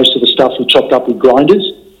chopping up most of the stuff we chopped up with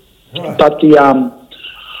grinders. Right. But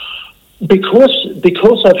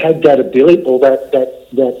because I've had that ability, or that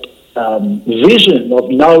vision of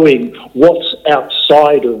knowing what's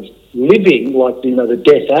outside of living, like, you know, the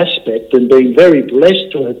death aspect, and being very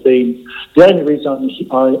blessed to have been. The only reason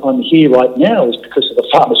I'm here right now is because of the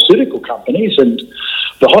pharmaceutical companies and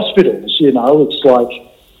the hospitals. You know, it's like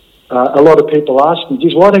a lot of people ask me,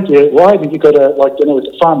 "Geez, why haven't you got a, like, you know, with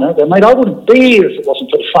the pharma?" They, mate, I wouldn't be here if it wasn't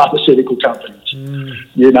for the pharmaceutical companies.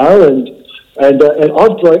 You know, and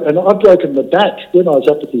I've broken my back when I was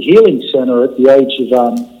up at the healing centre at the age of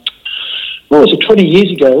what was it, 20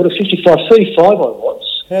 years ago? What, 35 I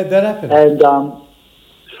was. How'd that happen? And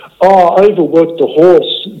overworked the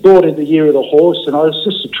horse, brought in the year of the horse, and I was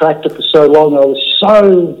just a tractor for so long. I was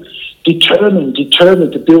so determined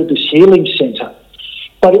to build this healing centre.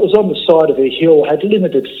 But it was on the side of a hill, had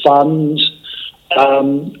limited funds,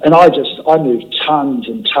 and I moved tons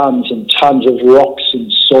and tons and tons of rocks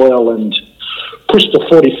and soil and pushed a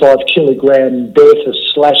 45 kilogram Bertha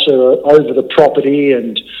slasher over the property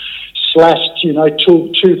and slashed, 2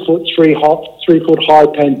 foot, 3 foot high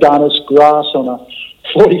pandanus grass on a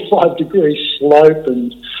 45 degree slope,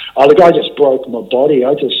 and I just broke my body.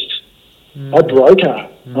 I broke her.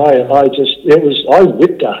 I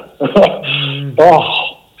whipped her.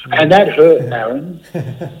 And that hurt, Aaron.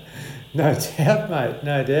 No doubt, mate.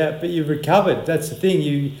 No doubt. But you recovered. That's the thing.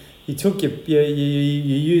 You took you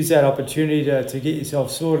used that opportunity to get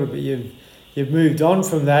yourself sorted, but you've moved on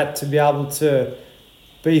from that to be able to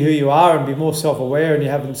be who you are and be more self-aware, and you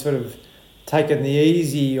haven't sort of taken the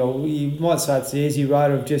easy, or you might say it's the easy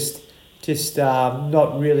road of just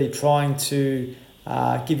not really trying to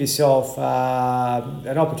give yourself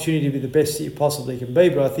an opportunity to be the best that you possibly can be.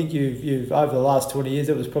 But I think you've over the last 20 years,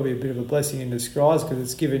 it was probably a bit of a blessing in disguise, because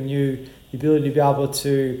it's given you the ability to be able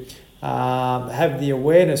to have the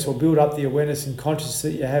awareness, or build up the awareness and consciousness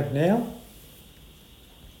that you have now.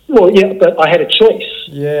 Well, yeah, but I had a choice.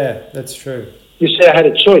 Yeah, that's true. You see, I had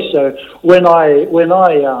a choice. So when I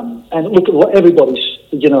and look, everybody's,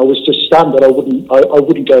 was just stunned that I wouldn't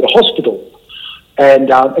go to hospital. And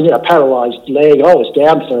paralysed leg. I was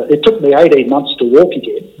down it took me 18 months to walk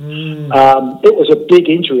again. It was a big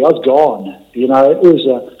injury. I was gone.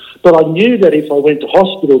 But I knew that if I went to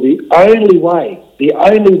hospital, the only way that,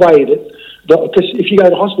 because if you go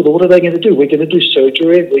to hospital, what are they going to do? We're going to do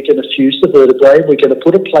surgery. We're going to fuse the vertebrae. We're going to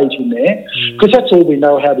put a plate in there, because that's all we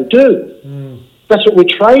know how to do. That's what we're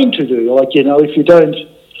trained to do. If you don't,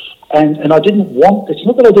 and I didn't want. It's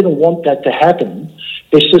not that I didn't want that to happen.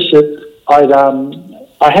 It's just that I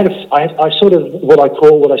sort of what I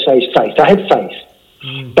say is faith. I had faith,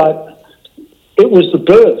 but it was the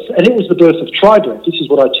birth, and it was the birth of tri-breath. This is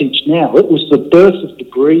what I teach now. It was the birth of the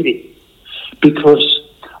breathing, because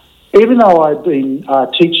even though I've been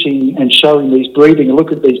teaching and showing these breathing, and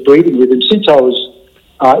look at these breathing rhythms since I was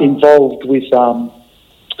involved with the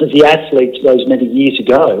athletes those many years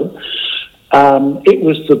ago, it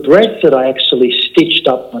was the breath that I actually stitched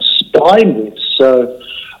up my spine with. So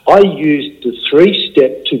I used the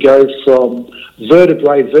 3-step to go from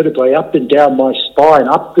vertebrae up and down my spine,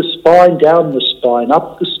 up the spine, down the spine,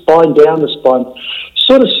 up the spine, down the spine.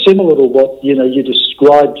 Sort of similar to what you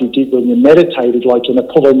described you did when you meditated, like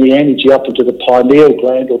pulling the energy up into the pineal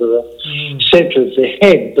gland or to the centre of the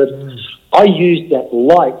head. But I used that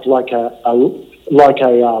light like a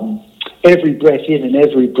every breath in and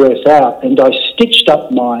every breath out, and I stitched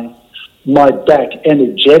up my back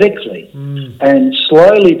energetically, and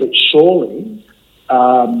slowly but surely,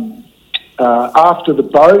 after the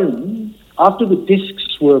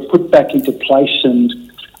discs were put back into place,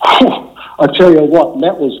 and I tell you what,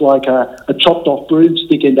 that was like a chopped off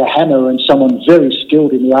broomstick and a hammer, and someone very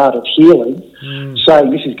skilled in the art of healing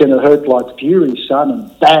saying, "This is going to hurt like fury, son,"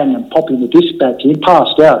 and bang, and popping the disc back in,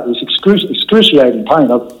 passed out. It was excruciating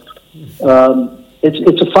pain.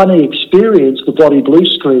 It's a funny experience, the body blue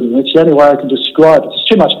screening. It's the only way I can describe it. It's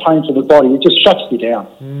too much pain for the body. It just shuts you down.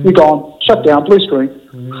 You're gone. Shut down. Blue screen.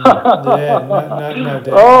 Yeah, no doubt.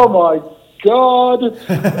 Oh, my God.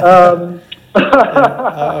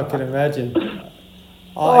 I can imagine.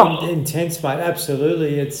 Intense, mate.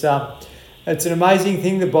 Absolutely. It's an amazing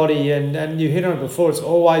thing, the body, and you hit on it before. It's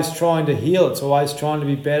always trying to heal. It's always trying to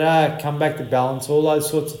be better, come back to balance, all those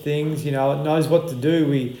sorts of things. It knows what to do.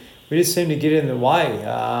 We just seem to get in the way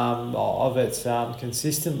of it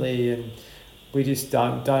consistently, and we just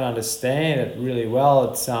don't understand it really well.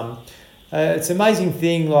 It's an amazing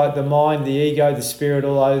thing, like the mind, the ego, the spirit,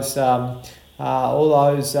 all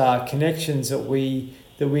those connections that we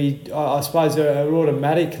I suppose are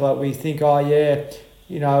automatic. Like we think,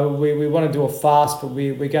 we want to do a fast, but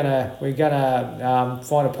we're gonna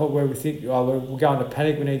find a point where we think we're going to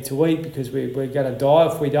panic. We need to eat because we're going to die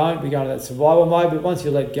if we don't. We go into that survival mode. But once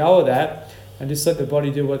you let go of that and just let the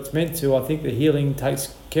body do what it's meant to, I think the healing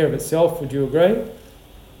takes care of itself. Would you agree?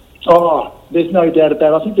 Oh, there's no doubt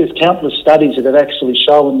about it. I think there's countless studies that have actually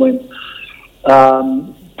shown when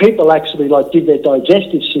people actually did their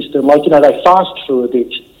digestive system, they fast for a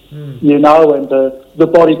bit. And the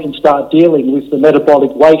body can start dealing with the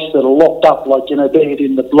metabolic wastes that are locked up, be it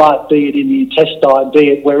in the blood, be it in the intestine, be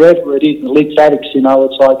it wherever it is, the lymphatics,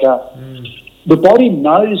 it's like the body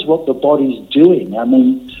knows what the body's doing. I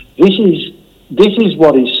mean, this is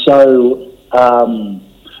what is so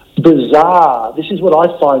bizarre, this is what I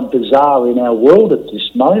find bizarre in our world at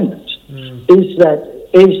this moment, is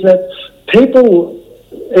that people,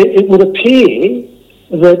 it would appear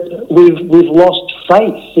that we've lost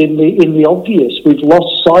faith in the obvious. We've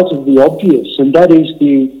lost sight of the obvious, and that is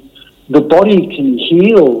the body can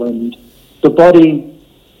heal, and the body.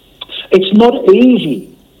 It's not easy.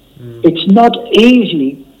 It's not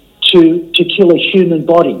easy to kill a human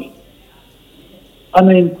body. I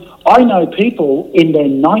mean, I know people in their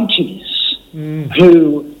 90s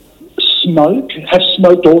who have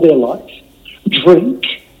smoked all their life,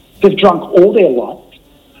 they've drunk all their life,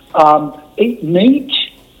 eat meat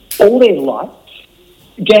all their life,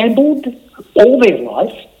 gambled all their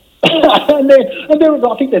life, and they're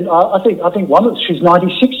I think one of them, she's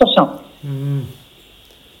 96 or something.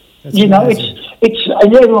 That's you know, amazing.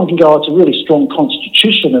 and everyone can go, oh, it's a really strong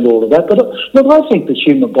constitution and all of that. But look, I think the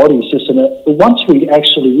human body is just once we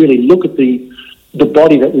actually really look at the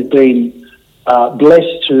body that we've been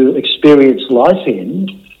blessed to experience life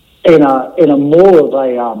in a more of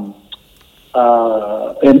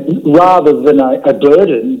rather than a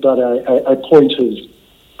burden, but a point of.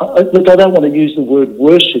 Look, I don't want to use the word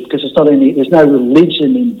worship because there's no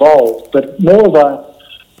religion involved, but more of a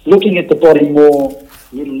looking at the body more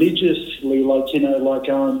religiously, I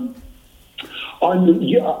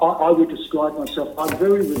would describe myself. I'm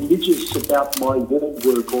very religious about my walk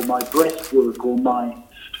work or my breath work or my.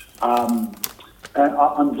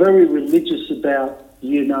 I'm very religious about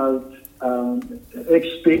using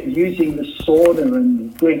the sauna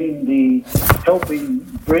and helping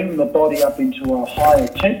bring the body up into a higher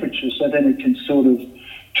temperature, so then it can sort of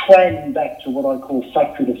twang back to what I call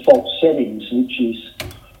factory default settings, which is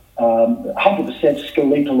 100%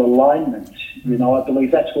 skeletal alignment. I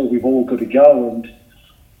believe that's where we've all got to go, and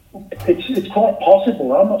it's quite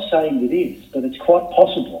possible. I'm not saying it is, but it's quite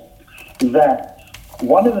possible that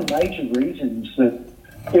one of the major reasons that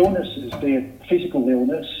illnesses, be it physical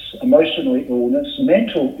illness, emotional illness,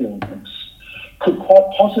 mental illness, could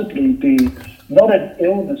quite possibly be not an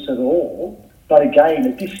illness at all, but again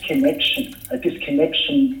a disconnection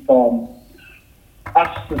from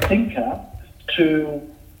us, the thinker, to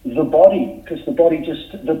the body, because the body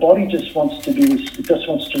just wants to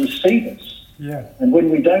receive us. Yeah. And when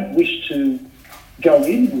we don't wish to go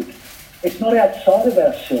inward, it's not outside of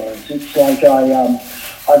ourselves. It's like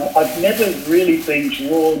I've never really been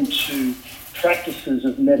drawn to practices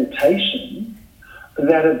of meditation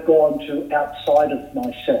that have gone to outside of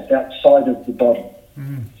myself, outside of the body.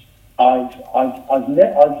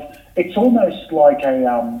 It's almost like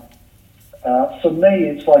for me,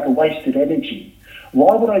 it's like a wasted energy.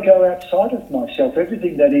 Why would I go outside of myself?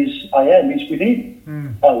 Everything that I am is within.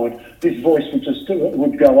 This voice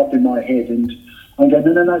would go up in my head, and I go,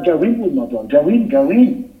 no, go inward, my brother, go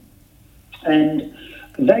in. And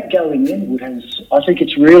that going inward I think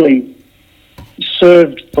it's really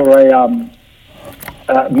served for a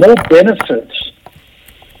more benefits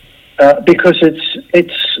because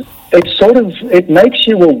it makes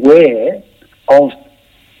you aware of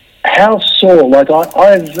how sore.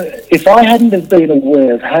 If I hadn't have been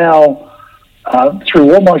aware of how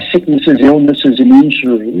through all my sicknesses, illnesses, and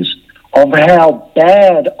injuries, of how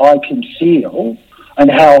bad I can feel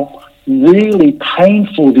and how really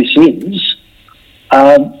painful this is,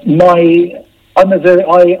 I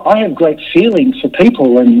have great feeling for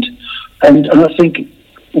people, and I think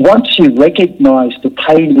once you recognise the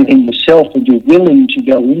pain within yourself and you're willing to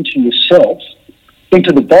go into yourself,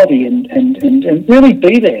 into the body, and really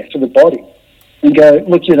be there for the body, and go,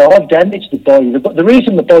 look, I've damaged the body. The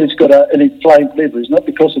reason the body's got an inflamed liver is not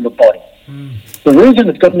because of the body. The reason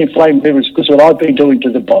it's got an inflamed liver is because of what I've been doing to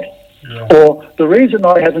the body. Yeah. Or the reason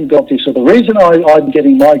I haven't got this, or the reason I'm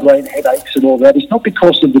getting migraine headaches and all that is not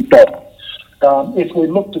because of the body. If we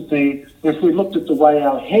looked at the way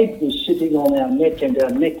our head was sitting on our neck and our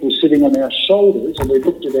neck was sitting on our shoulders, and we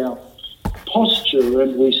looked at our posture,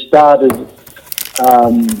 and we started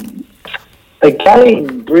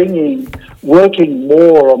working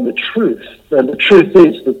more on the truth. And the truth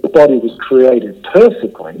is that the body was created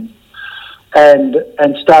perfectly. And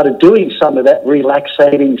started doing some of that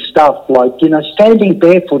relaxating stuff, like, standing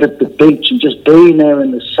barefoot at the beach and just being there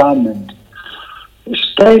in the sun, and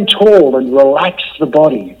stand tall and relax the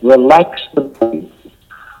body. One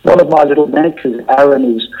of my little mantras, Aaron,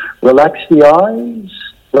 is relax the eyes,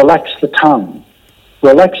 relax the tongue,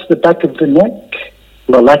 relax the back of the neck,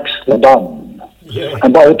 relax the bum. Yeah.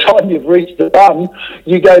 And by the time you've reached the bum,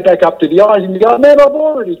 you go back up to the eyes and you go, man, I've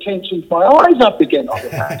already tensioned my eyes up again.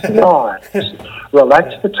 Relax the eyes,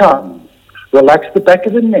 relax the tongue, relax the back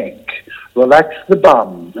of the neck, relax the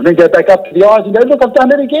bum. And then go back up to the eyes and go, look, I've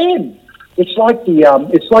done it again. it's like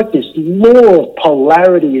this law of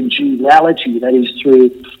polarity and duality that is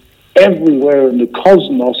through everywhere in the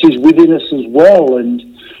cosmos is within us as well. And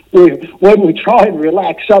when we try and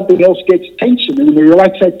relax, something else gets tension, and when we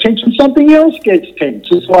relax that tension, something else gets tense.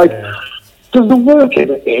 It's like, does the work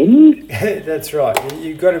ever end? That's right.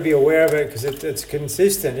 You've got to be aware of it because it's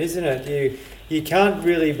consistent, isn't it? You can't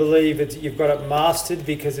really believe you've got it mastered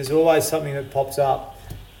because there's always something that pops up.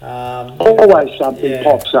 Always something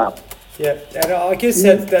pops up. Yeah, and I guess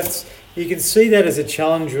that's you can see that as a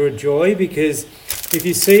challenge or a joy, because if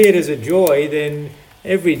you see it as a joy, then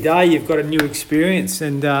every day you've got a new experience,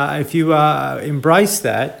 and if you embrace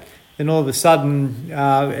that, then all of a sudden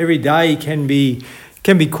every day can be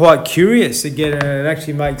quite curious again, and it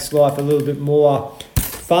actually makes life a little bit more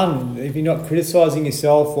fun if you're not criticising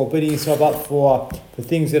yourself or beating yourself up for the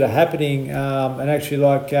things that are happening, and actually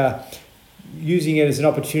using it as an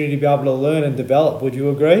opportunity to be able to learn and develop. Would you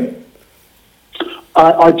agree?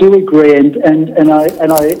 I do agree, and how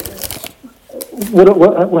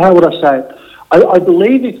would I say it? I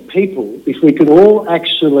believe if we could all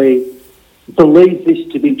actually believe this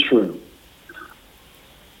to be true,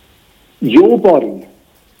 your body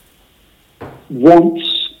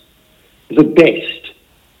wants the best.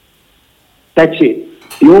 That's it.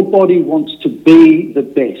 Your body wants to be the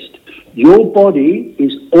best. Your body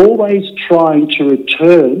is always trying to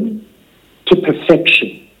return to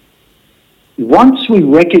perfection. Once we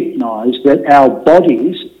recognise that our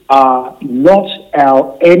bodies are not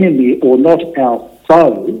our enemy or not our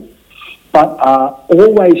foe, but are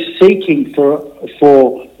always seeking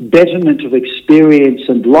for betterment of experience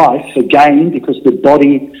and life, again, because it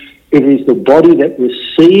is the body that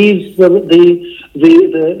receives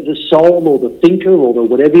the soul or the thinker or the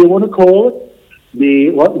whatever you want to call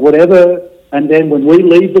it, whatever. And then when we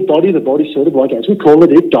leave the body sort of like, as we call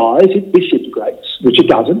it, it dies, it disintegrates, which it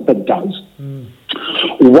doesn't, but it does.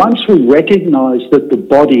 Once we recognise that the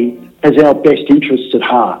body has our best interests at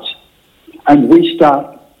heart, and we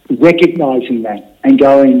start recognising that and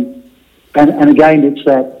going, and again, it's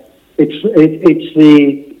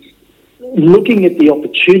the looking at the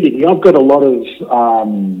opportunity. I've got a lot of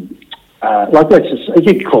let's just,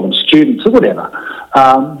 you can call them students or whatever.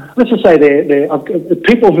 Let's just say I've got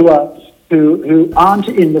people who aren't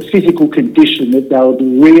in the physical condition that they would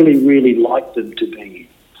really, really like them to be.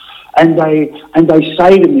 And they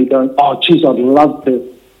say to me, going, "Oh, geez, I'd love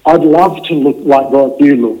to look like what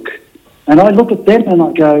you look." And I look at them and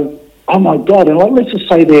I go, "Oh my God!" And let's just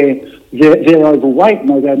say they're overweight,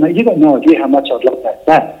 and I go, "Mate, you got no idea how much I'd love that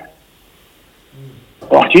fat."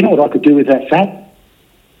 Oh, do you know what I could do with that fat?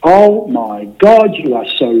 Oh my God, you are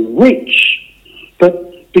so rich.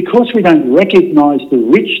 But because we don't recognise the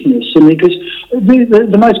richness, and because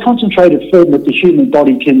the most concentrated form that the human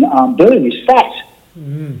body can burn is fat.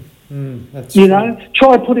 That's you know,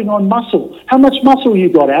 try putting on muscle. How much muscle you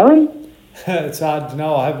got, Aaron? It's hard to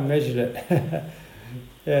know. I haven't measured it.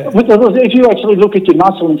 Yeah. If you actually look at your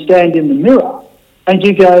muscle and stand in the mirror, and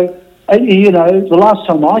you go, you know, the last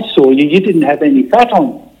time I saw you, you didn't have any fat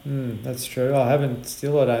on. That's true. I haven't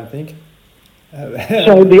still, I don't think.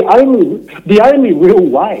 So the only real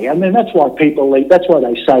way, I mean, that's why people eat. That's why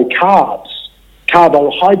they say carbs.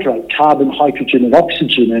 Carbohydrate, carbon, hydrogen and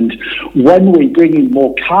oxygen. And when we bring in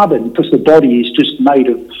more carbon, because the body is just made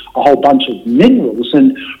of a whole bunch of minerals,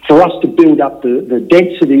 and for us to build up the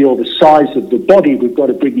density or the size of the body, we've got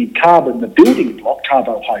to bring in carbon, the building block,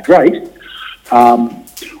 carbohydrate.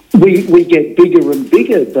 We get bigger and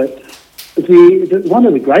bigger, but one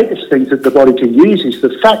of the greatest things that the body can use is the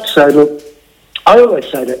fat. So look, I always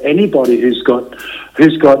say to anybody who's got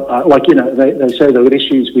like, you know, they say they've got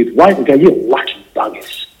issues with weight, they go, "You're lucky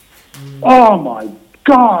buggers." Oh my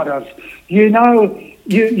God,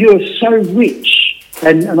 you're so rich.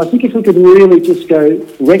 And I think if we could really just go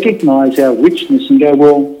recognise our richness and go,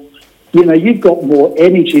 well, you know, you've got more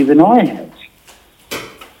energy than I have.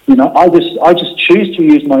 You know, I just choose to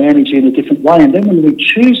use my energy in a different way. And then when we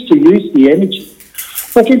choose to use the energy,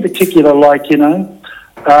 like in particular, like, you know,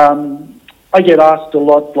 I get asked a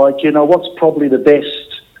lot, like, you know, what's probably the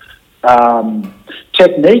best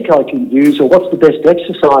technique I can use, or what's the best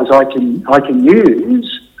exercise I can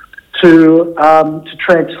use to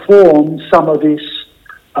transform some of this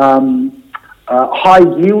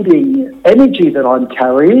high-yielding energy that I'm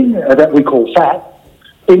carrying, that we call fat,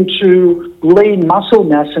 into lean muscle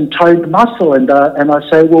mass and toned muscle. And I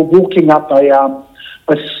say, well, walking up a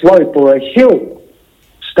slope or a hill,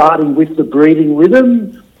 starting with the breathing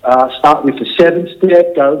rhythm. Start with the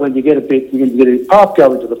 7-step. Go when you get a bit up.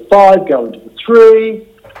 Go into the 5. Go into the 3.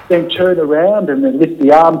 Then turn around and then lift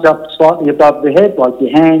the arms up slightly above the head, like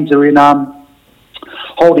your hands are in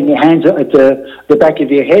holding your hands at the back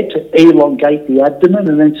of your head to elongate the abdomen,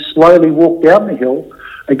 and then slowly walk down the hill,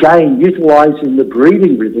 again utilising the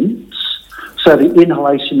breathing rhythms. So the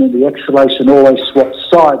inhalation and the exhalation always swap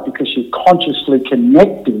side, because you're consciously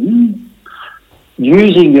connecting,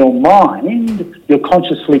 using your mind, you're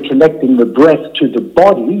consciously connecting the breath to the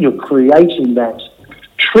body. You're creating that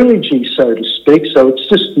trilogy, so to speak. So it's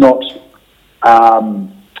just not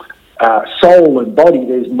soul and body,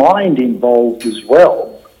 there's mind involved as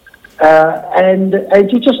well. And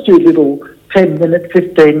you just do little 10-minute,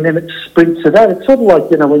 15-minute sprints of that. It's sort of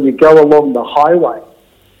like, when you go along the highway,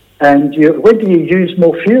 and when do you use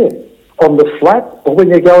more fuel? On the flat, or when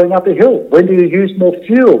you're going up a hill? When do you use more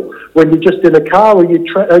fuel? When you're just in a car, or you're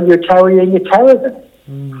carrying a caravan?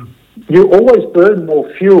 You always burn more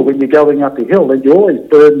fuel when you're going up a hill, and you always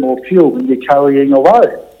burn more fuel when you're carrying a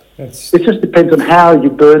load. It just depends on how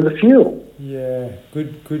you burn the fuel. Yeah,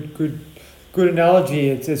 good analogy.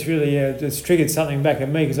 It's really it's triggered something back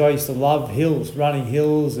in me, because I used to love hills, running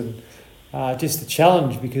hills, and just the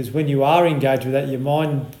challenge, because when you are engaged with that, your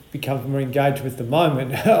mind becomes more engaged with the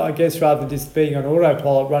moment, I guess, rather than just being on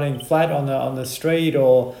autopilot, running flat on the street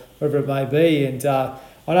or wherever it may be. And I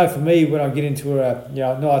know for me, when I get into a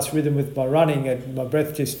nice rhythm with my running, my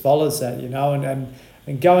breath just follows that,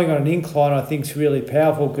 and going on an incline, I think, is really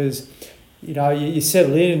powerful, because you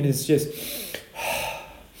settle in, and it's just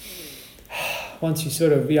once you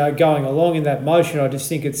sort of going along in that motion, I just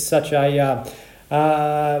think it's such a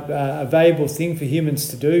valuable thing for humans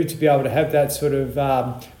to do, to be able to have that sort of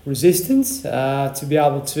resistance, to be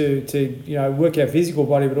able to work our physical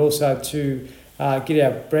body, but also to get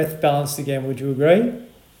our breath balanced again. Would you agree?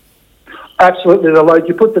 Absolutely, the load.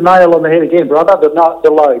 You put the nail on the head again, brother. The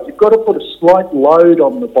load. You've got to put a slight load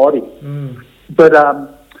on the body. But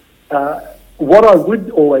what I would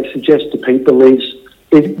always suggest to people is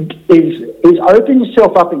open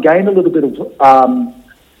yourself up and gain a little bit of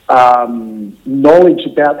knowledge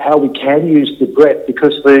about how we can use the breath,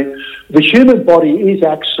 because the human body is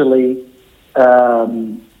actually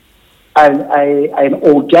an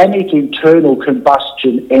organic internal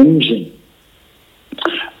combustion engine,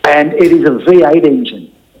 and it is a V8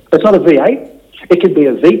 engine. It's not a V8. It could be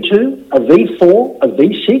a V2, a V4, a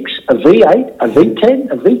V6, a V8, a V10,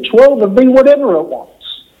 a V12, a V whatever it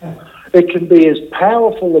wants. It can be as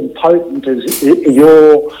powerful and potent as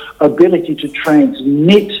your ability to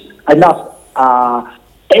transmit enough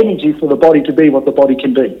energy for the body to be what the body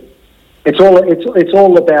can be. It's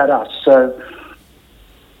all about us. So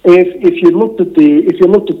if you looked at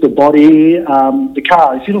the body, the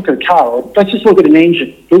car. If you look at a car, let's just look at an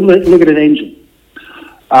engine. Look at an engine.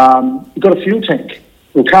 You've got a fuel tank.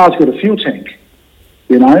 Well, car's got a fuel tank.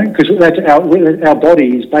 Because that's our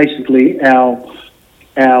body is basically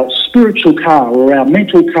our spiritual car, or our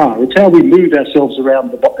mental car. It's how we move ourselves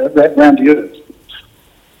around the earth.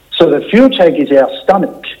 So the fuel tank is our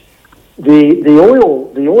stomach. The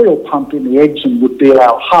oil pump in the engine would be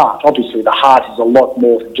our heart. Obviously, the heart is a lot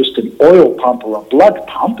more than just an oil pump or a blood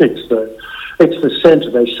pump. It's the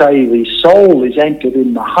centre. They say the soul is anchored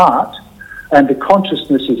in the heart, and the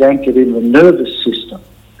consciousness is anchored in the nervous system.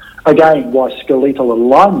 Again, why skeletal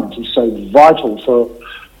alignment is so vital for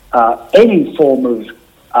any form of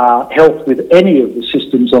health with any of the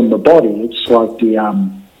systems on the body. It's like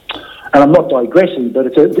and I'm not digressing, but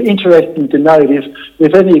it's interesting to note,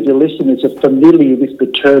 if any of your listeners are familiar with the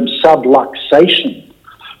term subluxation,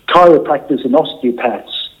 chiropractors and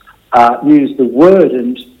osteopaths use the word,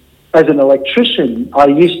 and as an electrician, I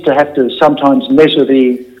used to have to sometimes measure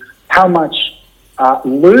how much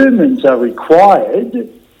lumens are required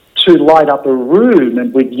to light up a room,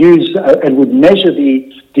 and would measure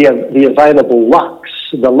the available lux,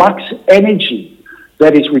 the lux energy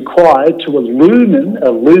that is required to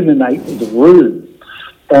illuminate the room.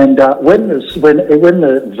 And when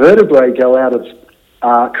the vertebrae go out of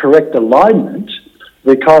correct alignment,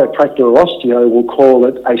 the chiropractor or osteo will call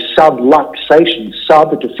it a subluxation.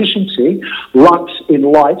 Sub, a deficiency, lux in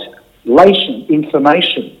light, lation,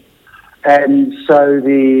 information. And so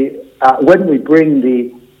when we bring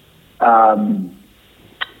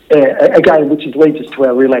again, which leads us to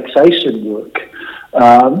our relaxation work,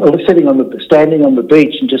 standing on the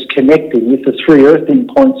beach and just connecting with the three earthing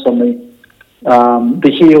points on the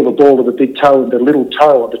heel, the ball of the big toe, and the little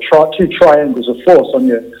toe, or the two triangles of force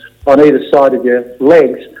on either side of your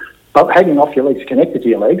legs, hanging off your legs, connected to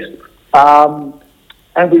your legs,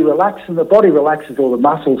 and we relax, and the body relaxes all the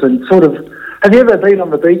muscles, and sort of. Have you ever been on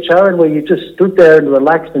the beach, Aaron, where you just stood there and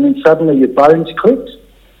relaxed, and then suddenly your bones clicked?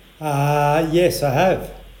 Yes, I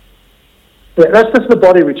have. Yeah, that's just the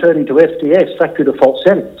body returning to FDS, factory default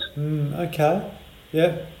settings. Okay,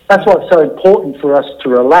 yeah. That's why it's so important for us to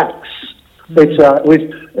relax. It's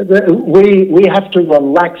we have to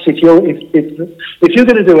relax. If you're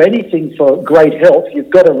going to do anything for great health, you've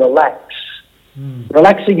got to relax.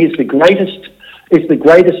 Relaxing is the greatest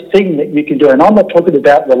thing that you can do. And I'm not talking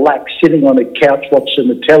about relax sitting on a couch watching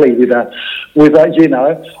the telly with a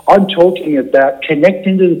I'm talking about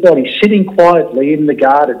connecting to the body, sitting quietly in the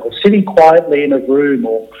garden or sitting quietly in a room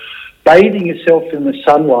or bathing yourself in the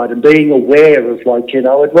sunlight and being aware of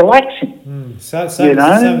and relaxing. Same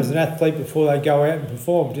as an athlete before they go out and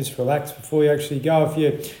perform, just relax before you actually go. If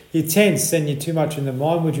you're tense, then you're too much in the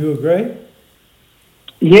mind. Would you agree?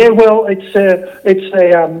 Yeah, well, if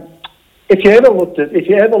you ever look at,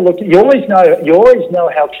 you always know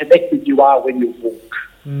how connected you are when you walk.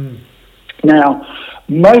 Now,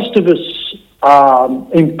 most of us,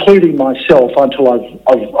 including myself, until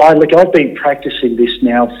I've been practicing this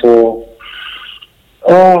now for,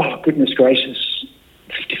 goodness gracious,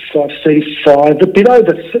 55, 35, a bit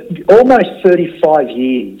over, almost 35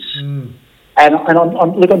 years. And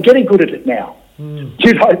I'm getting good at it now.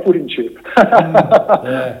 You'd hope, wouldn't you?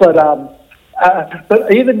 Yeah.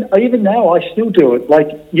 But even now, I still do it. Like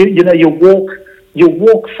you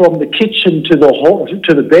walk from the kitchen to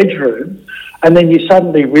the bedroom, and then you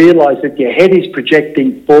suddenly realise that your head is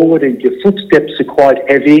projecting forward, and your footsteps are quite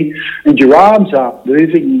heavy, and your arms aren't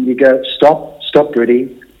moving. And you go, stop,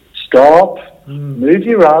 Brittany, stop. Move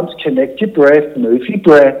your arms, connect your breath, move your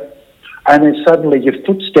breath. And then suddenly your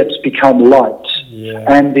footsteps become light,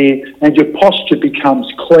 and your posture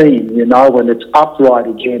becomes clean, and it's upright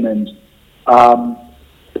again. And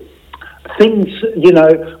things,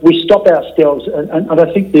 we stop ourselves, and I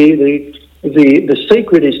think the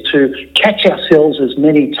secret is to catch ourselves as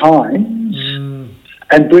many times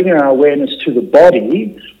and bring our awareness to the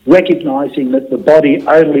body, recognising that the body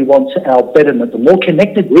only wants our betterment. The more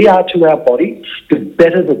connected we are to our body, the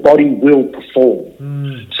better the body will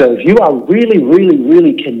perform. So if you are really, really,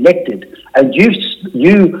 really connected, and your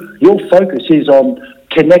focus is on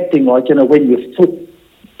connecting, when your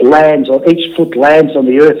each foot lands on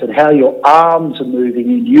the earth, and how your arms are moving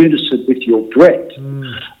in unison with your breath,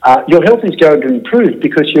 your health is going to improve,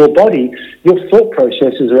 because your body, your thought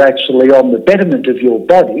processes are actually on the betterment of your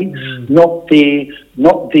body, not the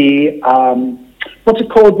what's it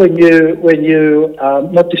called when you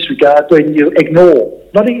not disregard, when you ignore.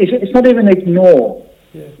 It's not even ignore.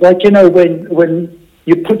 Yeah. When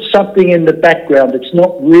you put something in the background, it's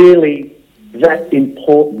not really that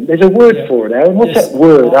important. There's a word for it, Aaron. What's that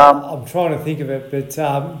word? I'm trying to think of it, but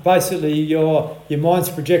basically your mind's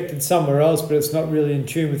projected somewhere else, but it's not really in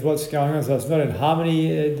tune with what's going on. So it's not in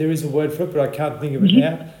harmony. There is a word for it, but I can't think of it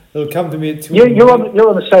now. It'll come to me at 2. Yeah, you're on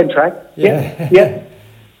the same track. Yeah.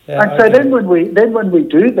 And so then when we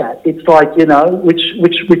do that, it's like,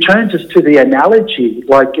 which returns us to the analogy,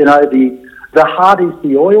 the heart is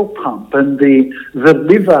the oil pump, and the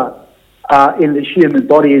liver in the human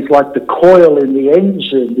body is like the coil in the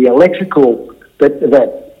engine, the electrical that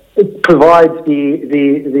it provides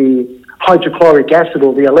the hydrochloric acid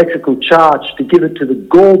or the electrical charge to give it to the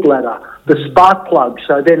gallbladder, the spark plug,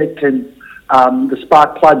 so then it can the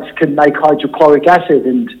spark plugs can make hydrochloric acid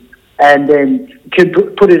and then can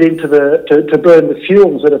put it into to burn the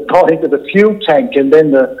fuels that have gone into the fuel tank, and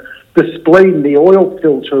then the spleen, the oil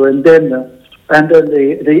filter, and then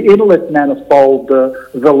the inlet manifold,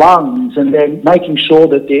 the lungs, and then making sure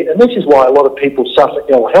that and this is why a lot of people suffer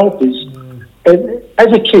ill health is. And as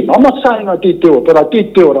a kid, I'm not saying I did do it, but I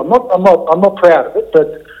did do it. I'm not proud of it,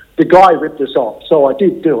 but the guy ripped us off, so I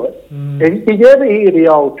did do it. And did you ever hear the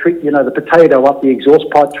old trick, the potato up the exhaust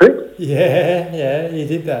pipe trick? Yeah, you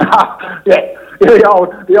did that. Yeah, the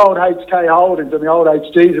old HK Holdens and the old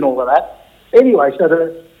HGs and all of that. Anyway,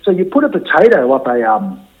 so you put a potato up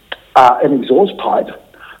an exhaust pipe,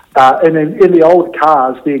 and then in the old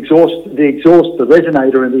cars, the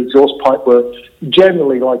resonator and the exhaust pipe were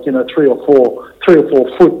generally 3 or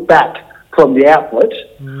 4 foot back from the outlet.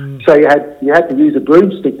 So you had to use a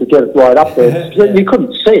broomstick to get it right up there. So you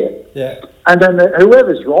couldn't see it. Yeah. And then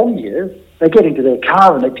whoever's wronged you, they get into their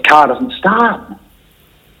car and the car doesn't start.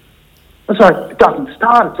 It's like, it doesn't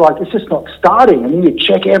start. It's like, it's just not starting. And then you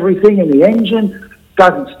check everything in the engine,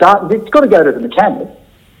 doesn't start. It's got to go to the mechanic.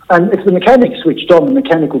 And if the mechanic's switched on, the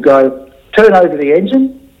mechanic will go, turn over the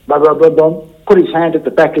engine, blah, blah, blah, blah, put his hand at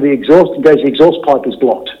the back of the exhaust and goes, the exhaust pipe is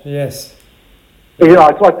blocked. Yes.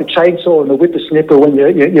 It's like the chainsaw and the whippersnipper when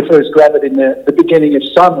you first grab it in the beginning of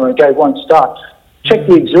summer and go, won't start. Check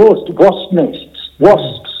the exhaust,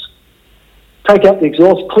 wasps. Take out the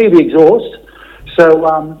exhaust, clear the exhaust. So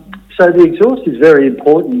the exhaust is very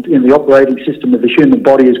important in the operating system of the human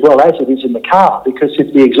body as well as it is in the car, because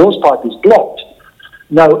if the exhaust pipe is blocked,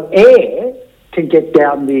 no air can get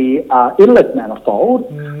down the inlet manifold,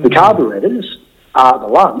 the carburetors, the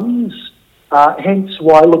lungs. Hence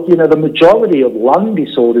why, look, you know, the majority of lung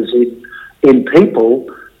disorders in people,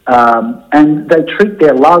 and they treat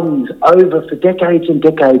their lungs over for decades and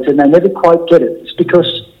decades, and they never quite get it. It's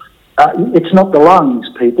because it's not the lungs,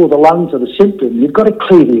 people. The lungs are the symptom. You've got to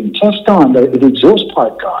clear the intestine, the exhaust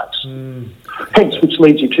pipe, guys. Hence, which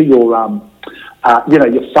leads you to your,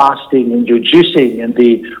 your fasting and your juicing, and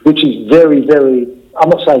which is very, very. I'm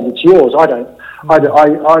not saying it's yours. I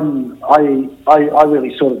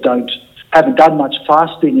really sort of haven't done much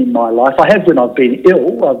fasting in my life. I have when I've been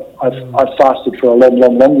ill. I've fasted for a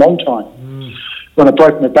long time. When I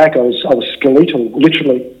broke my back, I was skeletal,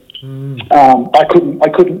 literally. I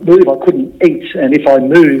couldn't move. I couldn't eat, and if I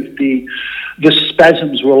moved, the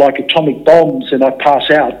spasms were like atomic bombs, and I'd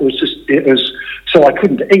pass out. So I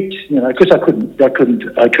couldn't eat, you know, because I couldn't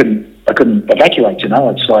evacuate. You know,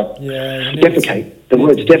 it's like defecate. The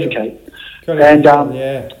word's defecate, and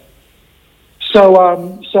So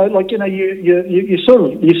like, you know, you sort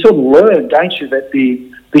of learn, don't you, that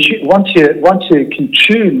once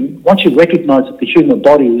you recognise that the human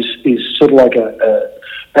body is sort of like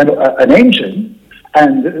an engine,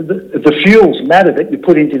 and the fuels matter that you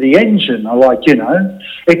put into the engine are like, you know,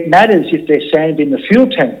 it matters if there's sand in the fuel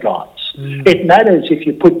tank, guys. It matters if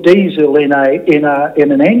you put diesel in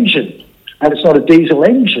an engine, and it's not a diesel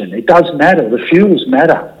engine. It does matter. The fuels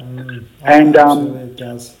matter, and it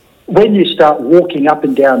does. When you start walking up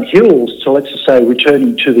and down hills, so let's just say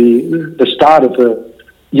returning to the start of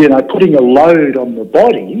putting a load on the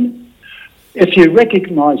body, if you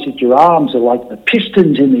recognise that your arms are like the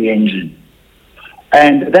pistons in the engine,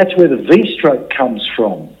 and that's where the V-stroke comes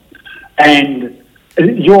from, and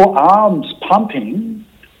your arms pumping,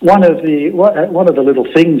 one of the little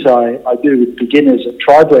things I do with beginners at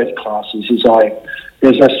tri-breath classes is I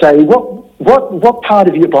say, what part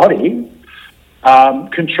of your body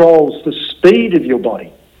controls the speed of your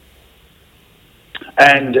body?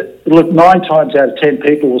 And look, 9 times out of 10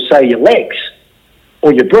 people will say your legs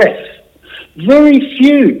or your breath. Very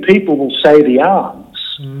few people will say the arms.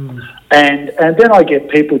 And then I get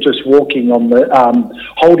people just walking on the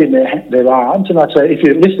holding their arms, and I say, if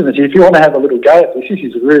you want to have a little go at this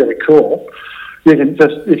is really cool. You can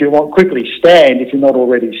just, if you want, quickly stand if you're not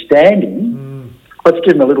already standing. Let's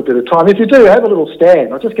give them a little bit of time. If you do, have a little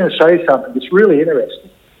stand. I'm just going to show you something that's really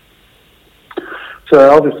interesting.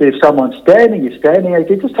 So obviously if someone's standing, you're standing. You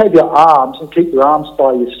can just take your arms and keep your arms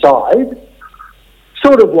by your side.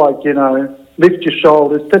 Sort of like, you know, lift your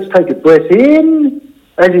shoulders. Let's take a breath in.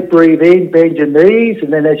 As you breathe in, bend your knees.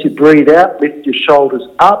 And then as you breathe out, lift your shoulders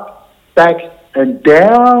up, back and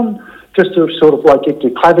down. Just to sort of like get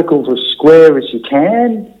your clavicles as square as you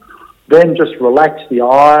can. Then just relax the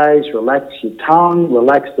eyes, relax your tongue,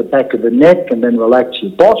 relax the back of the neck, and then relax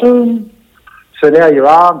your bottom. So now your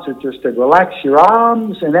arms are just relax your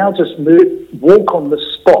arms, and now just walk on the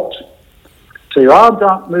spot. So your arms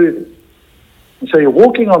aren't moving. And so you're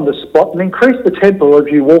walking on the spot, and increase the tempo of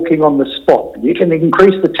you walking on the spot. You can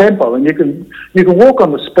increase the tempo, and you can walk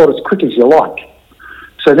on the spot as quick as you like.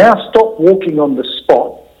 So now stop walking on the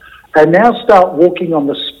spot, and now start walking on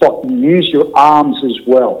the spot and use your arms as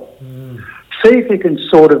well. See if you can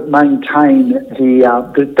sort of maintain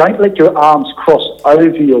don't let your arms cross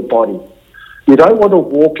over your body. You don't want to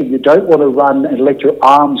walk and you don't want to run and let your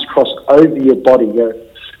arms cross over your body.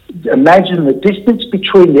 Imagine the distance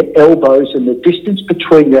between your elbows and the distance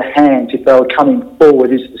between your hands, if they were coming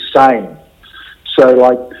forward, is the same. So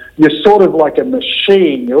like, you're sort of like a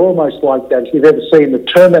machine. You're almost like that. If you've ever seen the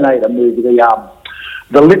Terminator movie,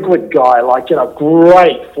 the liquid guy, like, you know,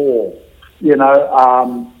 great form. You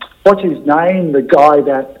know, what's his name? The guy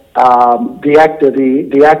that, the actor,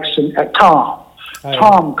 the action,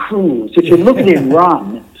 Tom Cruise. If you look at him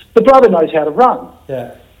run, the brother knows how to run.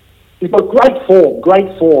 Yeah. He's got great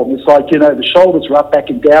form. It's like, you know, the shoulders are up, back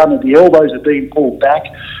and down, and the elbows are being pulled back,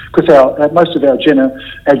 because most of our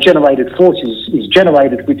generated force is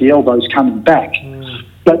generated with the elbows coming back.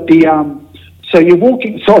 But so you're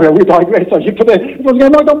walking, sorry, we digress. So you put everyone's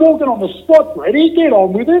going, like, I'm walking on the spot, Freddie, get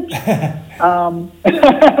on with it.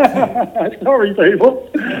 Sorry, people.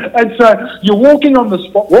 And so you're walking on the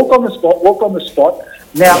spot, walk on the spot.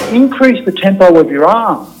 Now increase the tempo of your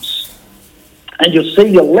arms, and you'll see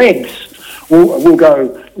your legs will go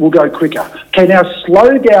quicker. Okay, now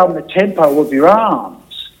slow down the tempo of your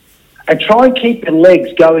arms, and try and keep your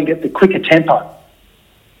legs going at the quicker tempo.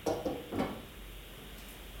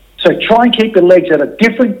 So try and keep your legs at a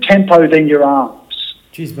different tempo than your arms.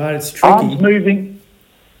 Jeez, mate, it's tricky. Arms moving,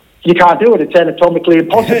 you can't do it. It's anatomically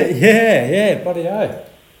impossible. yeah, bloody hell.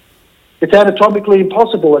 It's anatomically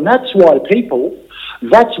impossible, and that's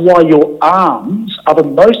why your arms are the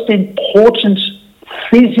most important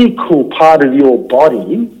physical part of your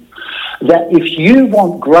body, that if you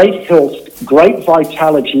want great health, great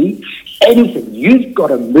vitality, anything, you've got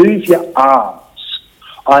to move your arms.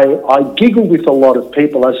 I giggle with a lot of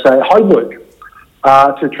people. I say homework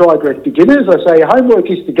to Tri Breath beginners. I say homework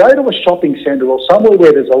is to go to a shopping centre or somewhere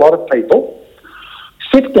where there's a lot of people,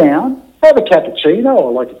 sit down, have a cappuccino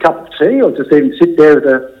or like a cup of tea, or just even sit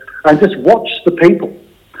there and just watch the people.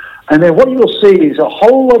 And then what you'll see is a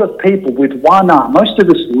whole lot of people with one arm. Most of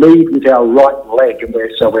us lead with our right leg, and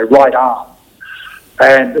we're right arm.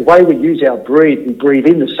 And the way we use our breathe, we breathe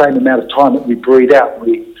in the same amount of time that we breathe out.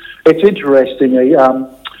 It's interesting.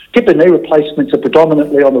 Hip and knee replacements are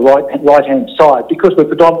predominantly on the right-hand side, because we're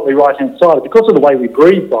predominantly right-hand side, because of the way we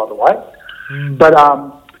breathe, by the way. But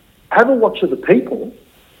have a watch of the people,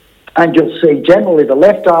 and you'll see generally the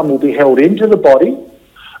left arm will be held into the body,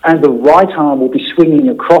 and the right arm will be swinging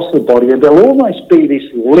across the body, and there'll almost be this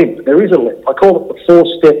limp. There is a limp. I call it the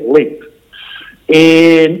four-step limp.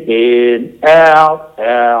 In, out,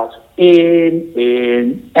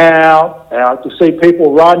 in, out. You see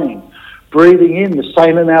people running, breathing in the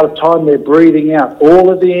same amount of time they're breathing out. All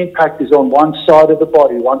of the impact is on one side of the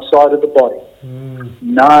body,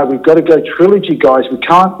 No, we've got to go trilogy, guys. We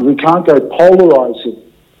can't go polarising.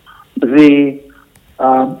 The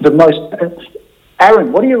most...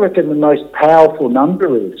 Aaron, what do you reckon the most powerful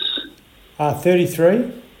number is?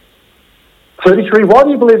 33. 33? Why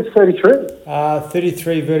do you believe it's 33?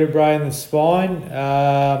 33 vertebrae in the spine.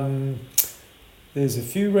 There's a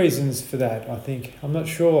few reasons for that, I think. I'm not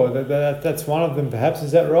sure. That's one of them, perhaps.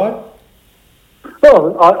 Is that right?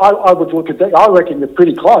 Well, I would look at that. I reckon you're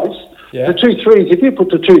pretty close. Yeah. The 2 3s, if you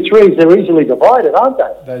put the 2 3s, they're easily divided, aren't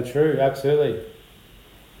they? They're true, absolutely.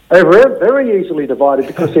 They're very easily divided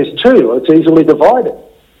because there's 2. It's easily divided.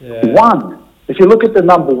 Yeah. 1. If you look at the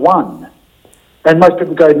number 1, and most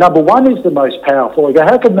people go, number 1 is the most powerful. I go,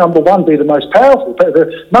 how can number 1 be the most powerful?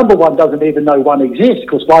 The number 1 doesn't even know 1 exists,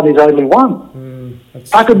 because 1 is only 1.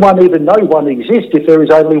 How can 1 even know 1 exists if there is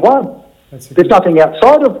only 1? There's nothing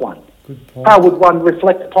outside of 1. Good point. How would 1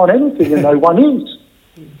 reflect upon anything and know 1 is?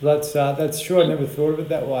 That's true. I never thought of it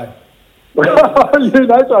that way. So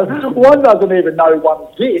 1 doesn't even know 1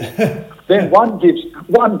 exists. Then 1 gives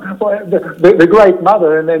the Great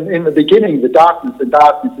Mother, and then in the beginning, the darkness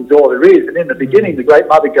is all there is. And in the beginning, the Great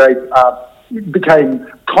Mother became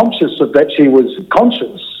conscious of that she was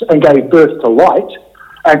conscious and gave birth to light.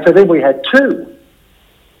 And so then we had 2.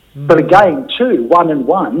 But again, 2, 1 and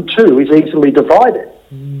 1, 2 is easily divided.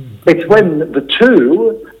 It's when the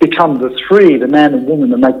 2 become the 3, the man and woman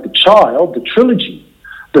that make the child, the trilogy.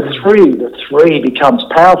 The 3 becomes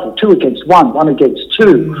powerful. 2 against 1, 1 against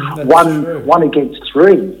 2, 1 against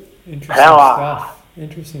 3.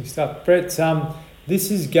 Interesting stuff. Brett,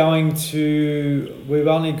 this is going to... We've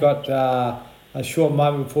only got a short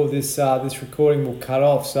moment before this recording will cut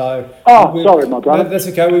off. So sorry, my brother. That's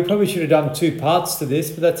okay. We probably should have done 2 parts to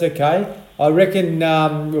this, but that's okay. I reckon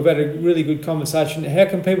we've had a really good conversation. How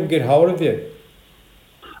can people get hold of you?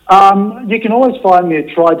 You can always find me at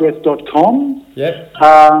tribreath.com. Yep.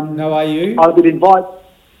 No AU? I would invite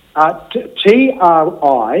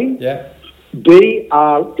TRI. Yep. BREATH,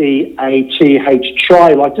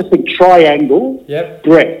 try, like just think triangle. Yep.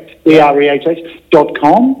 Breath,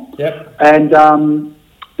 BREATH.com. Yep. And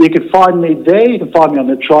you can find me there. You can find me on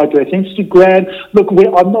the Tri Breath Instagram. Look,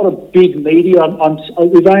 I'm not a big media.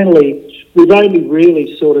 We've only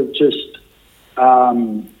really sort of just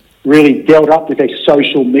really dealt up with a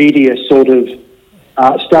social media sort of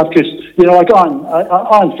stuff, because like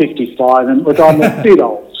I'm 55 and look, I'm a bit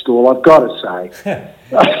old school, I've got to say.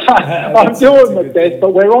 I'm doing my best,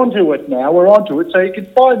 but we're onto it now. We're onto it. So you can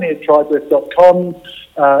find me at tribreath.com,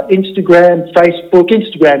 Instagram, Facebook.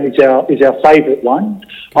 Instagram is our favourite one.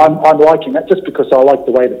 I'm liking that just because I like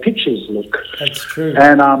the way the pictures look. That's true.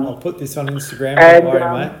 And I'll put this on Instagram. Don't worry,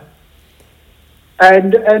 mate.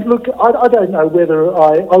 And look, I don't know whether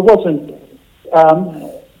I wasn't.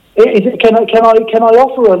 Can I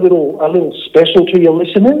offer a little special to your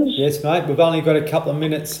listeners? Yes, mate. We've only got a couple of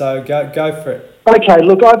minutes, so go for it. Okay,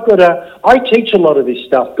 look, I teach a lot of this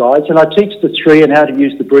stuff, guys, and I teach the 3 and how to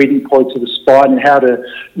use the breathing points of the spine and how to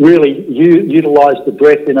really utilise the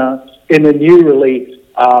breath in a neurally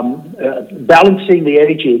balancing the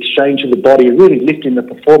energy exchange of the body and really lifting the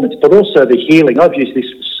performance, but also the healing. I've used this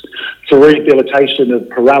for rehabilitation of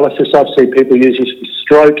paralysis. I've seen people use this for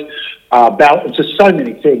stroke, balance, just so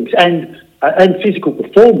many things, and physical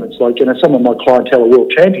performance. Like some of my clientele are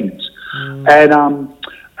world champions, and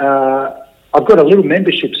I've got a little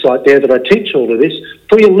membership site there that I teach all of this.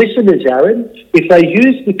 For your listeners, Aaron, if they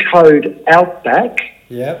use the code OUTBACK,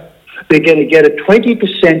 Yep. they're going to get a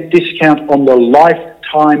 20% discount on the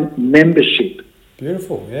lifetime membership.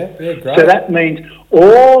 Beautiful. Yeah, great. So that means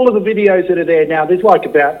all of the videos that are there now, there's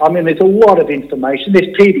there's a lot of information.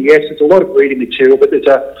 There's PDFs, there's a lot of reading material, but there's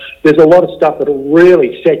a lot of stuff that'll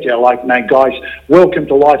really set you like, man, guys, welcome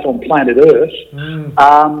to life on planet Earth.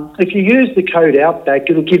 If you use the code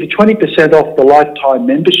OUTBACK, it'll give you 20% off the lifetime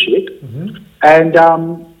membership. And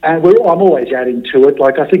I'm always adding to it.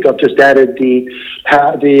 Like I think I've just added the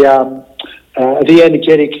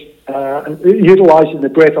energetic. Utilising the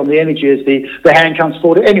breath on the energy as the hand comes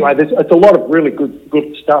forward. Anyway, it's a lot of really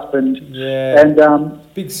good stuff, and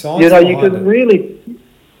big science. You can really.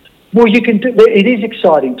 Well, you can do. It is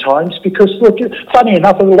exciting times because look, funny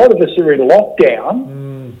enough, a lot of us are in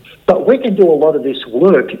lockdown, but we can do a lot of this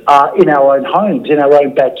work in our own homes, in our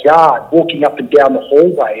own backyard, walking up and down the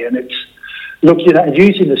hallway, and it's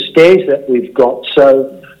using the stairs that we've got.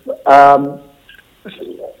 So.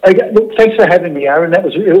 Look, thanks for having me, Aaron. It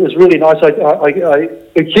was really nice.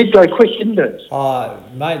 It did go quick, didn't it?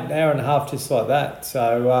 Mate, an hour and a half just like that.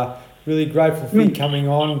 So really grateful for you coming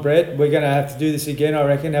on, Brett. We're going to have to do this again, I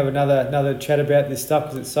reckon, have another chat about this stuff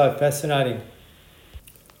because it's so fascinating.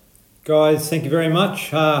 Guys, thank you very much.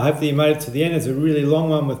 Hopefully you made it to the end. It's a really long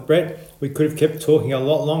one with Brett. We could have kept talking a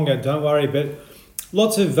lot longer, don't worry, but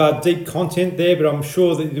lots of deep content there, but I'm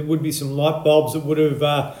sure that there would be some light bulbs that would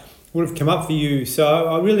have come up for you. So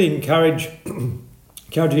I really encourage you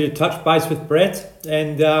to touch base with Brett.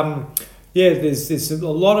 And there's a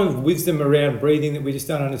lot of wisdom around breathing that we just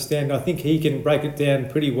don't understand. I think he can break it down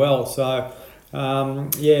pretty well. So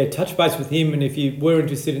touch base with him. And if you were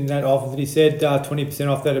interested in that offer that he said, 20%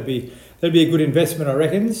 off, that'd be a good investment, I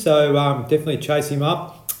reckon. So definitely chase him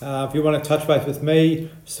up. If you want to touch base with me,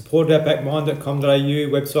 support at outbackmind.com.au,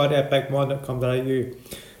 website outbackmind.com.au.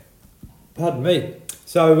 Pardon me.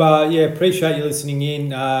 So, appreciate you listening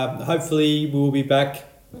in. Hopefully we'll be back,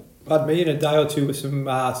 in a day or two with some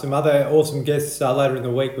other awesome guests later in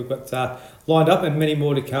the week. We've got lined up and many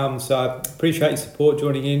more to come. So, appreciate your support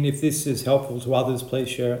joining in. If this is helpful to others, please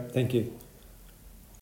share it. Thank you.